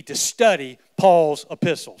we need to study Paul's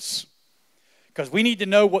epistles. Because we need to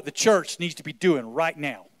know what the church needs to be doing right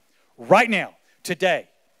now, today.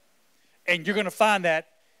 And you're going to find that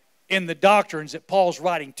in the doctrines that Paul's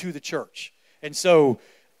writing to the church. And so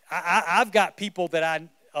I've got people that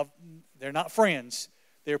they're not friends,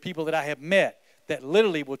 they're people that I have met that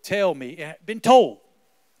literally will tell me, and been told,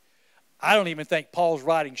 I don't even think Paul's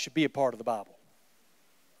writing should be a part of the Bible.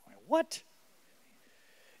 I'm like, what?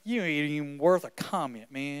 You ain't even worth a comment,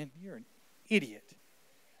 man. You're an idiot.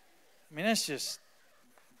 I mean,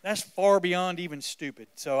 that's far beyond even stupid.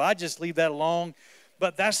 So I just leave that alone.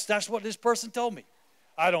 But that's what this person told me.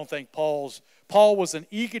 I don't think Paul was an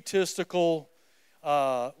egotistical,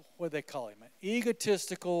 what do they call him? An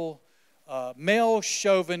egotistical, male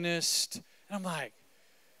chauvinist. And I'm like,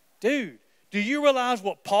 dude, do you realize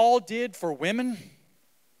what Paul did for women?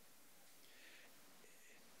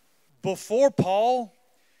 Before Paul,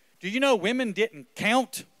 do you know women didn't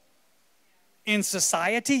count in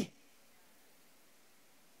society?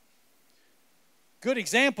 Good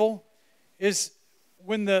example is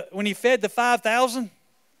when he fed the 5,000,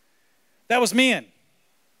 that was men.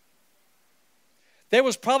 There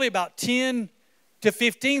was probably about 10 to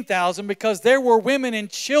 15,000 because there were women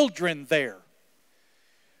and children there.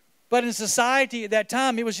 But in society at that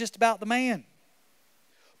time, it was just about the man.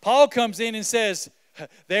 Paul comes in and says,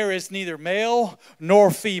 There is neither male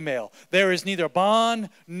nor female. There is neither bond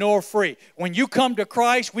nor free. When you come to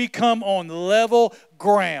Christ, we come on level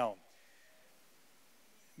ground.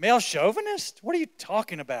 Male chauvinist? What are you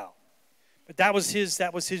talking about? But that was his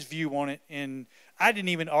view on it. And I didn't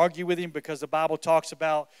even argue with him because the Bible talks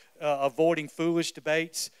about avoiding foolish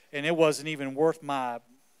debates. And it wasn't even worth my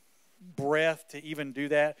breath to even do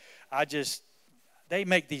that. They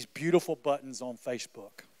make these beautiful buttons on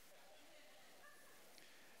Facebook.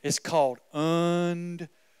 It's called unfriend.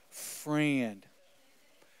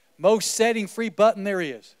 Most setting-free button there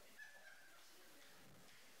is.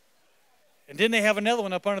 And then they have another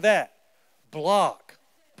one up under that. Block.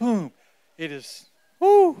 Boom. It is,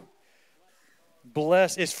 whoo.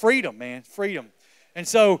 Blessed. It's freedom, man. Freedom. And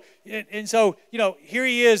so, here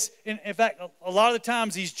he is. In fact, a lot of the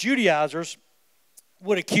times these Judaizers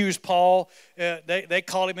would accuse Paul. They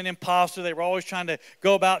called him an imposter. They were always trying to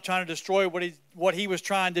go about trying to destroy what he was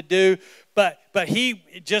trying to do. But he,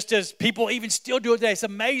 just as people even still do it today, it's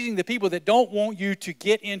amazing the people that don't want you to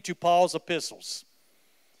get into Paul's epistles.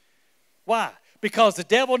 Why? Because the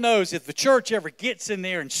devil knows if the church ever gets in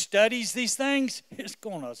there and studies these things, it's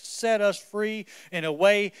going to set us free in a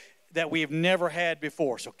way that we have never had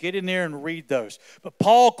before. So get in there and read those. But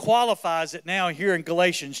Paul qualifies it now here in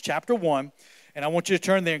Galatians chapter 1. And I want you to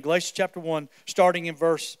turn there in Galatians chapter 1, starting in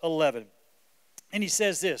verse 11. And he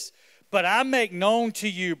says this, "But I make known to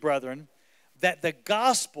you, brethren, that the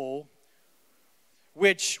gospel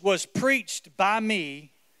which was preached by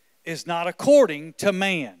me is not according to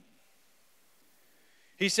man."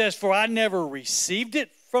 He says, "For I never received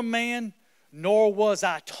it from man, nor was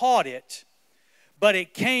I taught it, but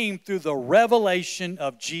it came through the revelation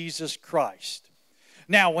of Jesus Christ."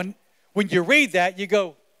 Now, when you read that, you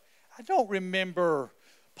go, I don't remember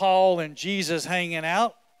Paul and Jesus hanging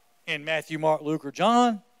out in Matthew, Mark, Luke, or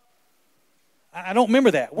John. I don't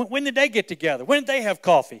remember that. When did they get together? When did they have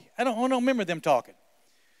coffee? I don't remember them talking.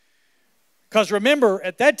 Because remember,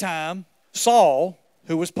 at that time, Saul,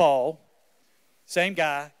 who was Paul, same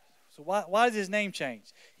guy. So why did his name change?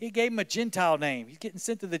 He gave him a Gentile name. He's getting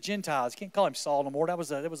sent to the Gentiles. You can't call him Saul no more. That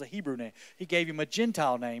was a Hebrew name. He gave him a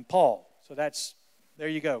Gentile name, Paul. So there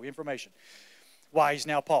you go, information. Why he's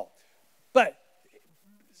now Paul. But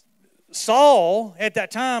Saul, at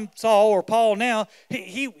that time, Saul or Paul now,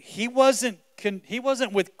 he wasn't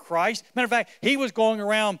with Christ. Matter of fact, he was going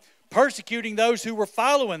around persecuting those who were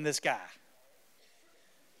following this guy.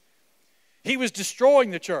 He was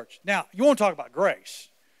destroying the church. Now, you want to talk about grace.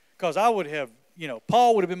 Because I would have,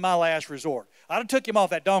 Paul would have been my last resort. I'd have took him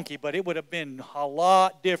off that donkey, but it would have been a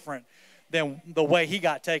lot different than the way he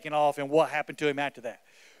got taken off and what happened to him after that.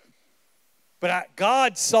 But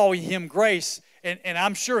God saw him grace, and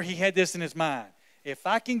I'm sure he had this in his mind. If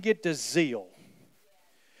I can get the zeal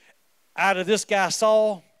out of this guy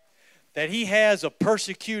Saul that he has of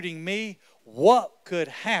persecuting me, what could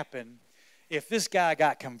happen if this guy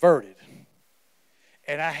got converted?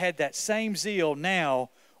 And I had that same zeal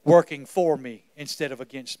now working for me instead of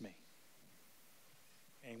against me.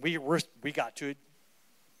 And we got to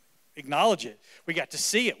acknowledge it. We got to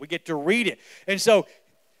see it. We get to read it. And so,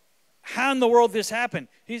 how in the world this happened?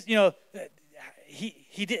 He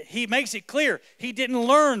makes it clear he didn't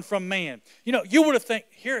learn from man. You would have think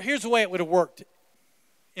here's the way it would have worked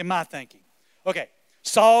in my thinking. Okay,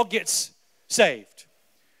 Saul gets saved,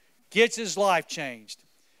 gets his life changed,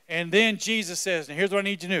 and then Jesus says, "Now here's what I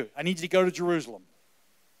need you to do. I need you to go to Jerusalem.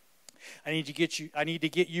 I need to get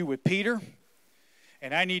you with Peter,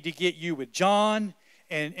 and I need to get you with John,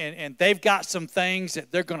 and they've got some things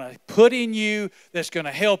that they're going to put in you that's going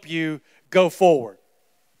to help you go forward."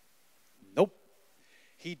 Nope.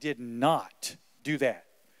 He did not do that.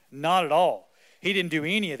 Not at all. He didn't do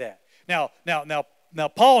any of that. Now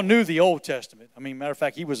Paul knew the Old Testament. I mean, matter of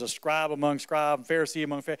fact, he was a scribe among scribes, Pharisee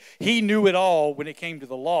among Pharisees. He knew it all when it came to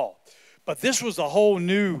the law. But this was a whole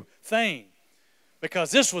new thing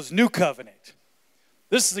because this was new covenant.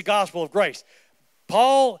 This is the gospel of grace.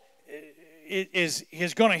 Paul is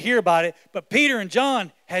going to hear about it, but Peter and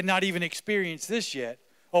John had not even experienced this yet.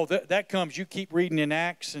 Oh, that comes. You keep reading in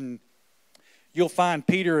Acts, and you'll find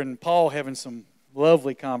Peter and Paul having some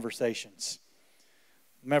lovely conversations.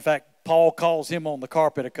 Matter of fact, Paul calls him on the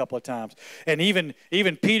carpet a couple of times. And even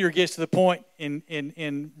Peter gets to the point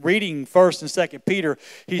in reading 1st and 2nd Peter,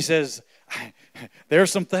 he says,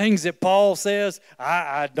 there's some things that Paul says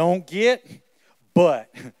I don't get,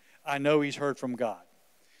 but I know he's heard from God.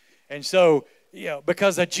 And so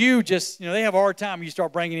because a Jew just, they have a hard time. You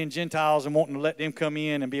start bringing in Gentiles and wanting to let them come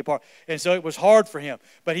in and be a part. And so it was hard for him.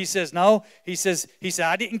 But he says, no. He said, he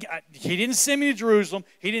didn't send me to Jerusalem.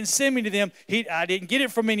 He didn't send me to them. I didn't get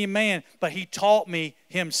it from any man, but he taught me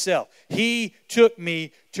himself. He took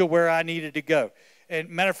me to where I needed to go. And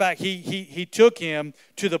matter of fact, he took him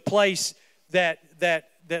to the place that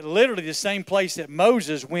literally the same place that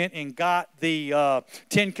Moses went and got the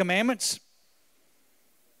 10 Commandments.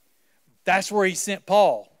 That's where he sent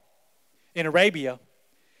Paul in Arabia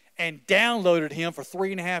and downloaded him for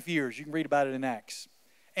 3.5 years. You can read about it in Acts.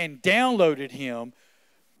 And downloaded him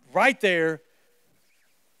right there.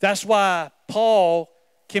 That's why Paul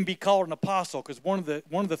can be called an apostle, because one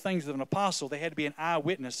of the things of an apostle, they had to be an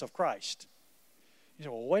eyewitness of Christ. You say,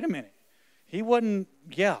 well, wait a minute. He wasn't,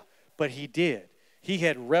 but he did.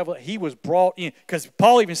 He was brought in, because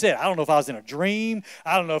Paul even said, I don't know if I was in a dream.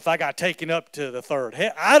 I don't know if I got taken up to the third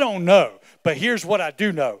heaven. I don't know. But here's what I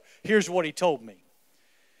do know. Here's what he told me.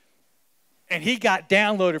 And he got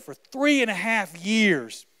downloaded for 3.5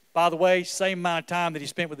 years. By the way, same amount of time that he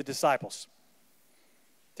spent with the disciples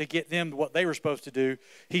to get them to what they were supposed to do.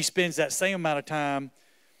 He spends that same amount of time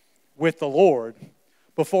with the Lord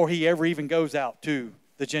before he ever even goes out to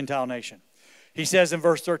the Gentile nation. He says in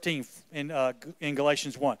verse 13 in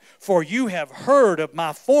Galatians 1, for you have heard of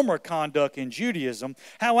my former conduct in Judaism,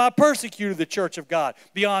 how I persecuted the church of God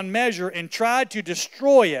beyond measure and tried to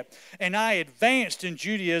destroy it. And I advanced in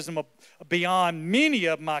Judaism beyond many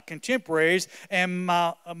of my contemporaries and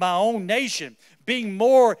my own nation, being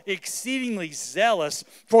more exceedingly zealous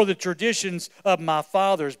for the traditions of my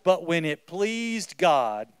fathers. But when it pleased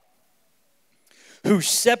God, who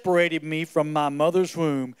separated me from my mother's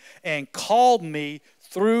womb and called me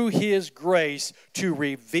through his grace to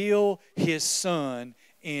reveal his Son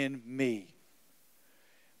in me.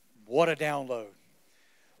 What a download.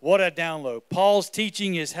 What a download. Paul's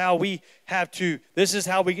teaching is how we have to, this is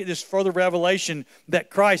how we get this further revelation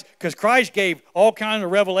that Christ, because Christ gave all kinds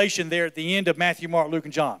of revelation there at the end of Matthew, Mark, Luke,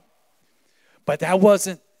 and John. But that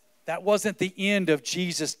wasn't the end of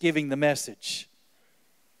Jesus giving the message.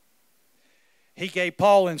 He gave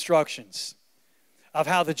Paul instructions of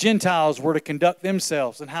how the Gentiles were to conduct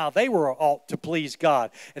themselves and how they were ought to please God.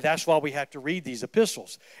 And that's why we have to read these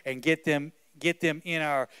epistles and get them in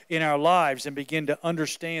our lives and begin to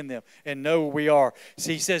understand them and know where we are.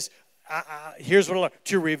 So he says, here's what I learned.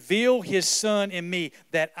 To reveal his Son in me,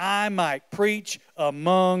 that I might preach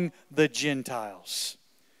among the Gentiles.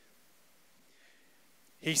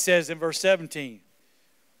 He says in verse 17,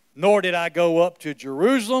 nor did I go up to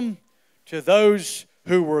Jerusalem to those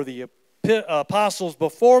who were the apostles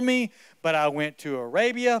before me, but I went to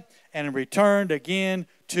Arabia and returned again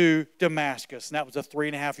to Damascus. And that was a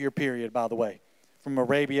 3.5-year period, by the way, from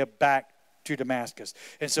Arabia back to Damascus.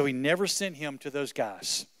 And so he never sent him to those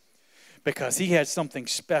guys because he had something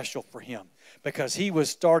special for him, because he was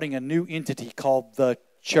starting a new entity called the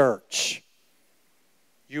church.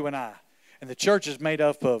 You and I. And the church is made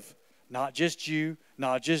up of not just Jew,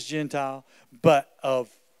 not just Gentile, but of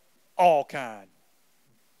all kind.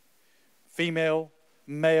 Female,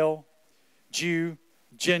 male, Jew,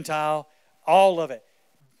 Gentile, all of it.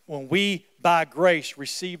 When we, by grace,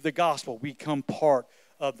 receive the gospel, we become part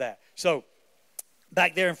of that. So,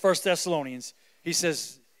 back there in 1 Thessalonians, he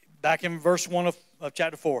says, back in verse 1 of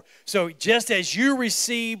chapter 4, so just as you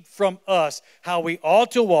received from us how we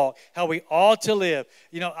ought to walk, how we ought to live.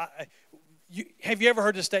 Have you ever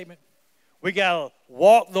heard this statement? We got to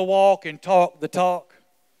walk the walk and talk the talk.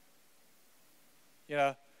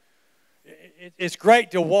 It's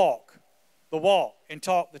great to walk the walk and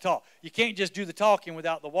talk the talk. You can't just do the talking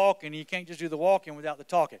without the walking. You can't just do the walking without the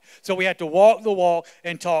talking. So we have to walk the walk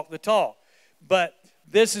and talk the talk. But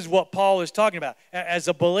this is what Paul is talking about. As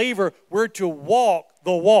a believer, we're to walk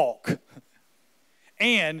the walk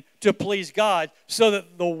and to please God so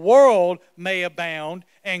that the world may abound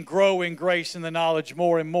and grow in grace and the knowledge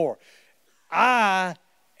more and more. I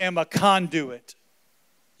am a conduit.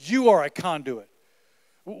 You are a conduit.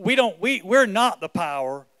 We're not the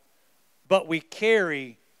power, but we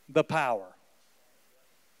carry the power.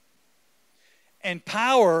 And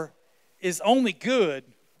power is only good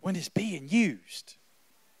when it's being used.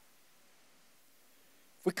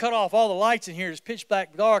 If we cut off all the lights in here, it's pitch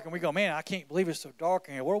black dark, and we go, man, I can't believe it's so dark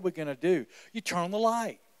in here. What are we going to do? You turn on the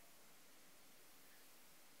light.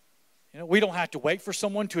 We don't have to wait for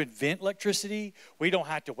someone to invent electricity. We don't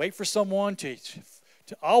have to wait for someone to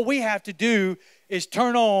all we have to do is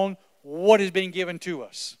turn on what has been given to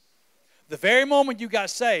us. The very moment you got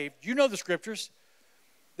saved, you know the scriptures,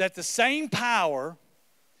 that the same power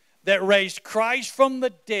that raised Christ from the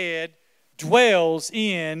dead dwells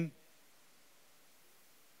in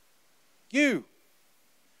You.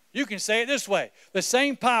 You can say it this way. The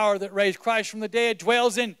same power that raised Christ from the dead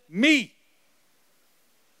dwells in me.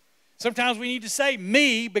 Sometimes we need to say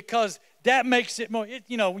me because that makes it more,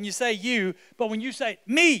 when you say you, but when you say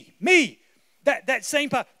me, that same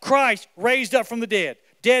power, Christ raised up from the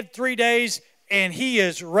dead 3 days, and he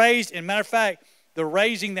is raised. And matter of fact, the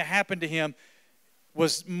raising that happened to him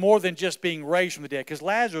was more than just being raised from the dead, because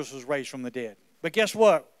Lazarus was raised from the dead. But guess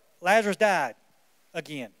what? Lazarus died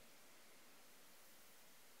again.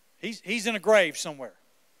 He's in a grave somewhere.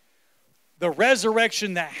 The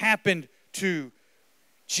resurrection that happened to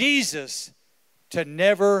Jesus to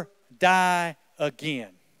never die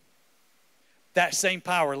again, that same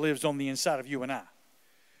power lives on the inside of you and I.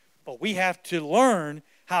 But we have to learn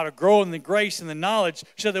how to grow in the grace and the knowledge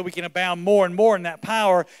so that we can abound more and more in that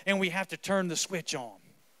power, and we have to turn the switch on.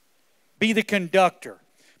 Be the conductor.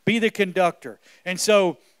 Be the conductor. And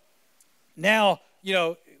so now,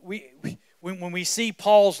 when we see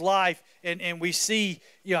Paul's life and we see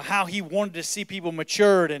how he wanted to see people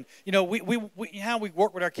matured, and how we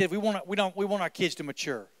work with our kids, we want our kids to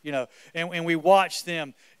mature, and we watch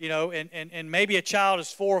them, and maybe a child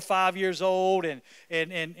is 4 or 5 years old, and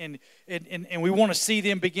we want to see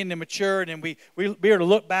them begin to mature, and we be able to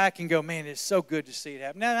look back and go, man, it's so good to see it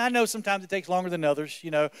happen. Now I know sometimes it takes longer than others,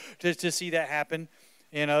 to see that happen,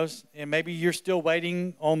 and maybe you're still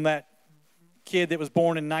waiting on that kid that was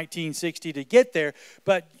born in 1960 to get there,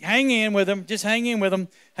 but hang in with them. Just hang in with them.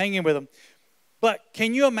 Hang in with them. But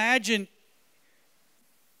can you imagine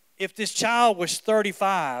if this child was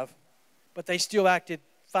 35, but they still acted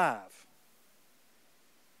 5?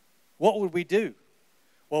 What would we do?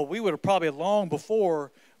 Well, we would have probably long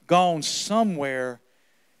before gone somewhere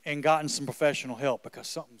and gotten some professional help,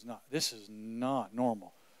 because this is not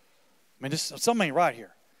normal. I mean, something ain't right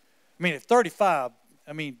here. I mean, at 35,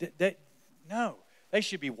 no, they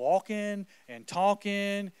should be walking and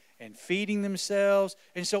talking and feeding themselves.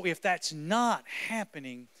 And so if that's not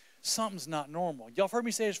happening, something's not normal. Y'all have heard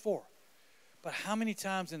me say this before. But how many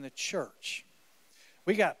times in the church,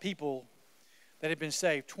 we got people that have been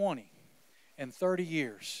saved 20 and 30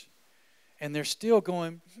 years, and they're still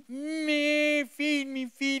going, me, feed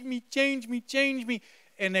me, change me.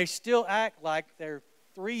 And they still act like they're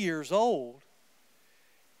 3 years old.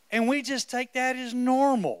 And we just take that as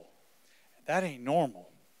normal. That ain't normal.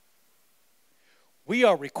 We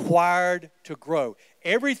are required to grow.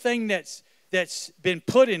 Everything that's been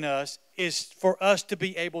put in us is for us to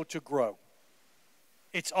be able to grow.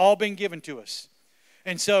 It's all been given to us.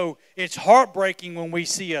 And so it's heartbreaking when we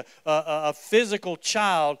see a physical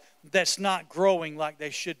child that's not growing like they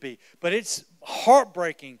should be. But it's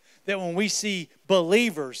heartbreaking that when we see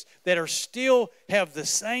believers that are still have the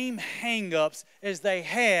same hang-ups as they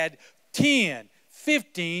had 10,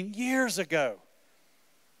 15 years ago.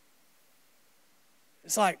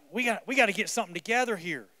 It's like we got to get something together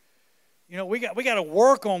here. We got to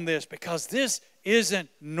work on this, because this isn't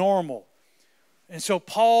normal. And so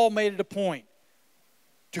Paul made it a point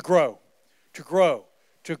to grow.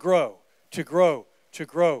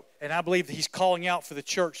 And I believe that he's calling out for the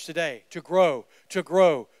church today to grow.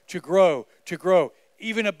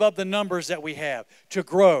 Even above the numbers that we have, to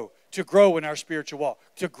grow in our spiritual walk,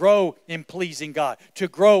 to grow in pleasing God, to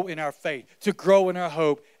grow in our faith, to grow in our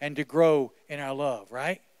hope, and to grow in our love,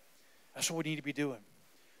 right? That's what we need to be doing.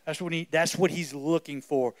 That's what he's looking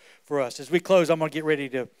for us. As we close, I'm going to get ready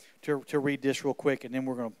to read this real quick, and then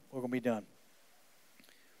we're going to be done.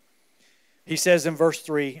 He says in verse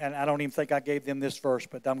 3, and I don't even think I gave them this verse,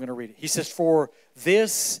 but I'm going to read it. He says, "For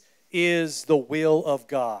this is the will of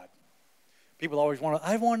God." People always want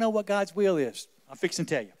to know what God's will is. I'm fixing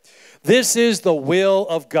to tell you. This is the will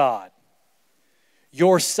of God,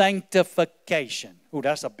 your sanctification. Ooh,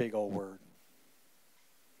 that's a big old word.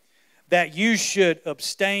 That you should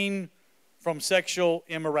abstain from sexual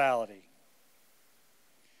immorality.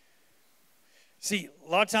 See, a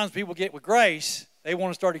lot of times people get with grace, they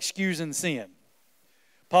want to start excusing sin.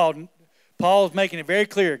 Paul's making it very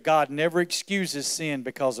clear, God never excuses sin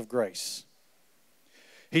because of grace.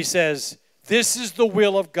 He says, this is the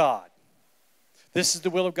will of God. This is the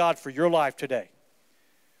will of God for your life today.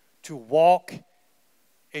 To walk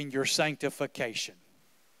in your sanctification.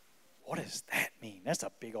 What does that mean? That's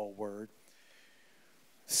a big old word.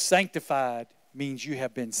 Sanctified means you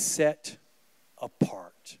have been set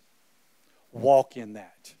apart. Walk in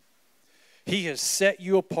that. He has set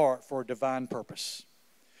you apart for a divine purpose.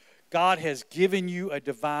 God has given you a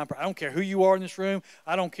divine purpose. I don't care who you are in this room.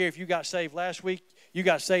 I don't care if you got saved last week, you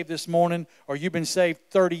got saved this morning, or you've been saved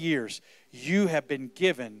 30 years. You have been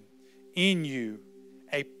given in you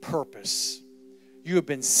a purpose. You have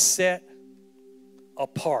been set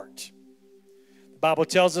apart. Bible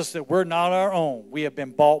tells us that we're not our own. We have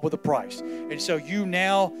been bought with a price. And so you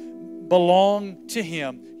now belong to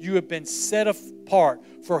Him. You have been set apart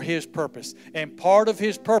for His purpose. And part of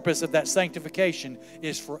His purpose of that sanctification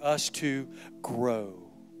is for us to grow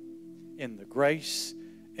in the grace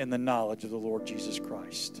and the knowledge of the Lord Jesus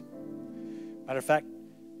Christ. Matter of fact,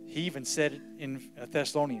 he even said it in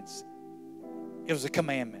Thessalonians. It was a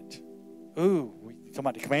commandment. Ooh, we talk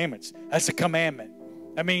about the commandments. That's a commandment.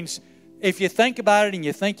 That means if you think about it and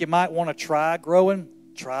you think you might want to try growing,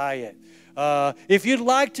 try it. If you'd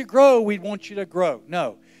like to grow, we want you to grow.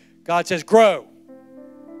 No. God says, grow.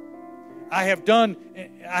 I have done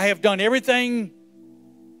everything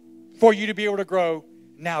for you to be able to grow.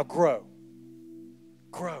 Now grow.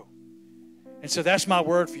 Grow. And so that's my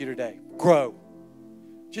word for you today. Grow.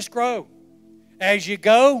 Just grow. As you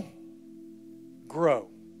go, grow.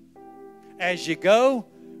 As you go,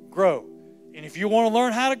 grow. And if you want to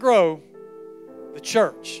learn how to grow, the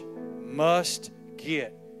church must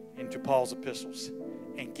get into Paul's epistles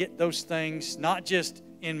and get those things not just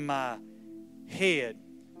in my head,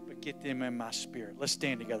 but get them in my spirit. Let's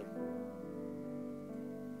stand together.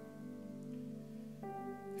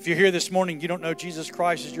 If you're here this morning, you don't know Jesus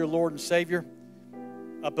Christ as your Lord and Savior,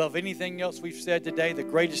 above anything else we've said today, the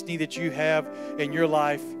greatest need that you have in your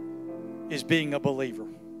life is being a believer.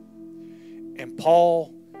 And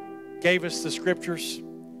Paul gave us the scriptures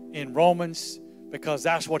in Romans because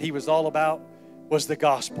that's what he was all about, was the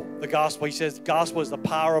gospel. The gospel, he says, the gospel is the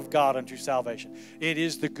power of God unto salvation. It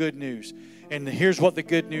is the good news. And here's what the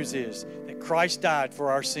good news is, that Christ died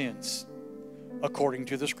for our sins according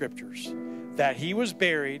to the scriptures, that He was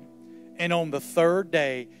buried, and on the third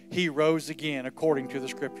day He rose again according to the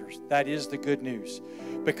scriptures. That is the good news.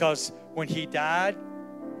 Because when He died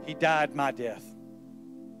my death.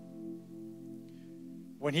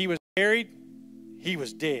 When He was buried, He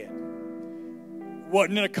was dead.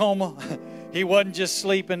 Wasn't in a coma. He wasn't just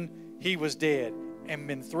sleeping. He was dead. And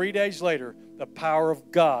then 3 days later, the power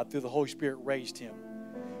of God through the Holy Spirit raised Him.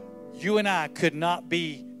 You and I could not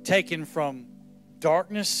be taken from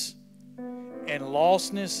darkness and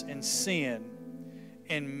lostness and sin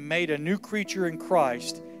and made a new creature in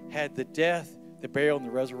Christ had the death, the burial, and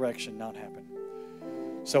the resurrection not happened.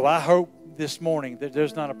 So I hope this morning that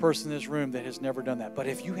there's not a person in this room that has never done that. But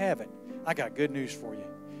if you haven't, I got good news for you.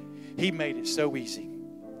 He made it so easy.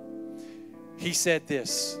 He said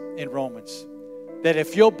this in Romans, that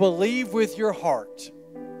if you'll believe with your heart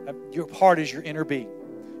is your inner being,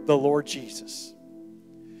 the Lord Jesus.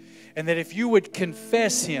 And that if you would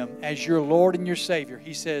confess Him as your Lord and your Savior,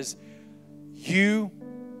 He says, you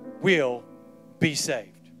will be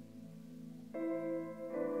saved.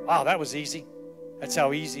 Wow, that was easy. That's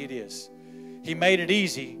how easy it is. He made it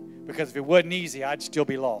easy because if it wasn't easy, I'd still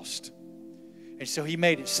be lost. And so He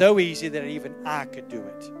made it so easy that even I could do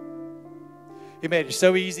it. He made it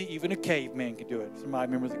so easy, even a caveman could do it.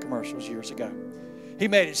 Somebody remember the commercials years ago. He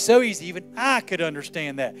made it so easy, even I could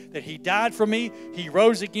understand that He died for me, He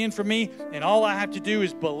rose again for me, and all I have to do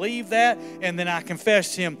is believe that, and then I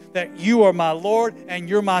confess Him that you are my Lord and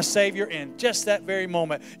you're my Savior, and just that very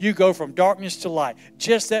moment, you go from darkness to light.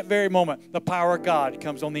 Just that very moment, the power of God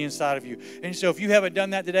comes on the inside of you. And so if you haven't done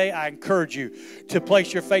that today, I encourage you to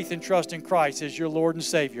place your faith and trust in Christ as your Lord and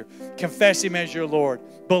Savior. Confess Him as your Lord.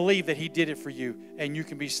 Believe that He did it for you, and you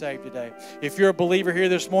can be saved today. If you're a believer here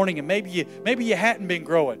this morning, and maybe you hadn't been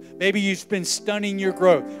growing, maybe you've been stunning your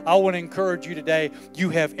growth, I want to encourage you today, you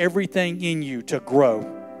have everything in you to grow.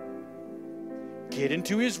 Get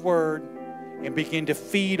into His Word and begin to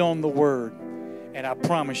feed on the Word, and I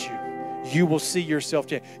promise you, you will see yourself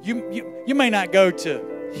change. You may not go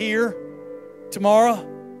to here tomorrow,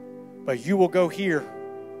 but you will go here.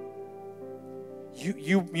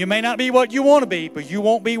 You may not be what you want to be, but you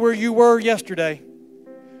won't be where you were yesterday,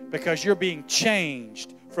 because you're being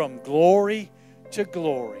changed from glory to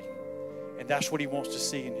glory. And that's what He wants to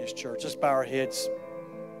see in His church. Let's bow our heads.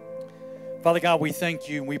 Father God, we thank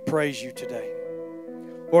You and we praise You today.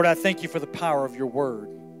 Lord, I thank You for the power of Your Word.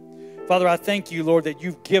 Father, I thank You, Lord, that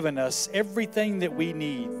You've given us everything that we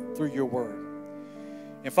need through Your Word.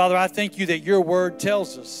 And Father, I thank You that Your Word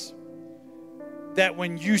tells us that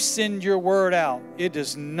when You send Your Word out, it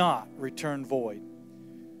does not return void.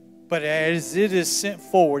 But as it is sent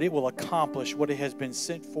forward, it will accomplish what it has been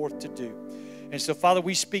sent forth to do. And so, Father,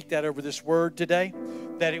 we speak that over this Word today,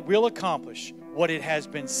 that it will accomplish what it has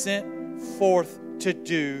been sent forth to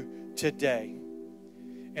do today.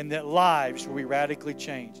 And that lives will be radically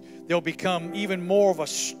changed. They'll become even more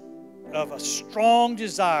of a strong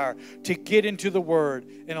desire to get into the Word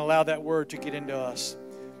and allow that Word to get into us.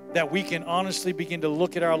 That we can honestly begin to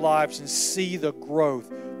look at our lives and see the growth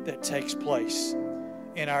that takes place.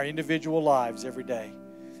 in our individual lives every day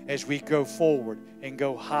as we go forward and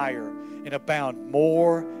go higher and abound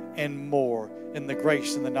more and more in the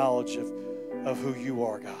grace and the knowledge of who you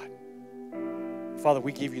are, God. Father,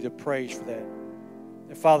 we give you the praise for that.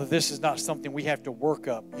 And Father, this is not something we have to work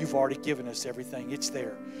up. You've already given us everything. It's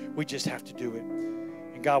there. We just have to do it.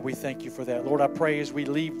 And God, we thank you for that. Lord, I pray as we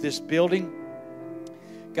leave this building,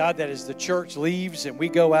 God, that as the church leaves and we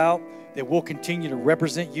go out, that we'll continue to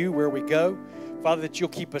represent you where we go. Father, that you'll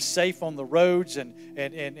keep us safe on the roads and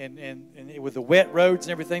with the wet roads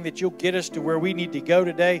and everything, that you'll get us to where we need to go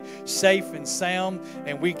today, safe and sound.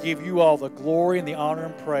 And we give you all the glory and the honor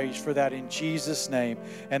and praise for that in Jesus' name.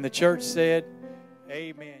 And the church said,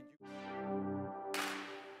 amen.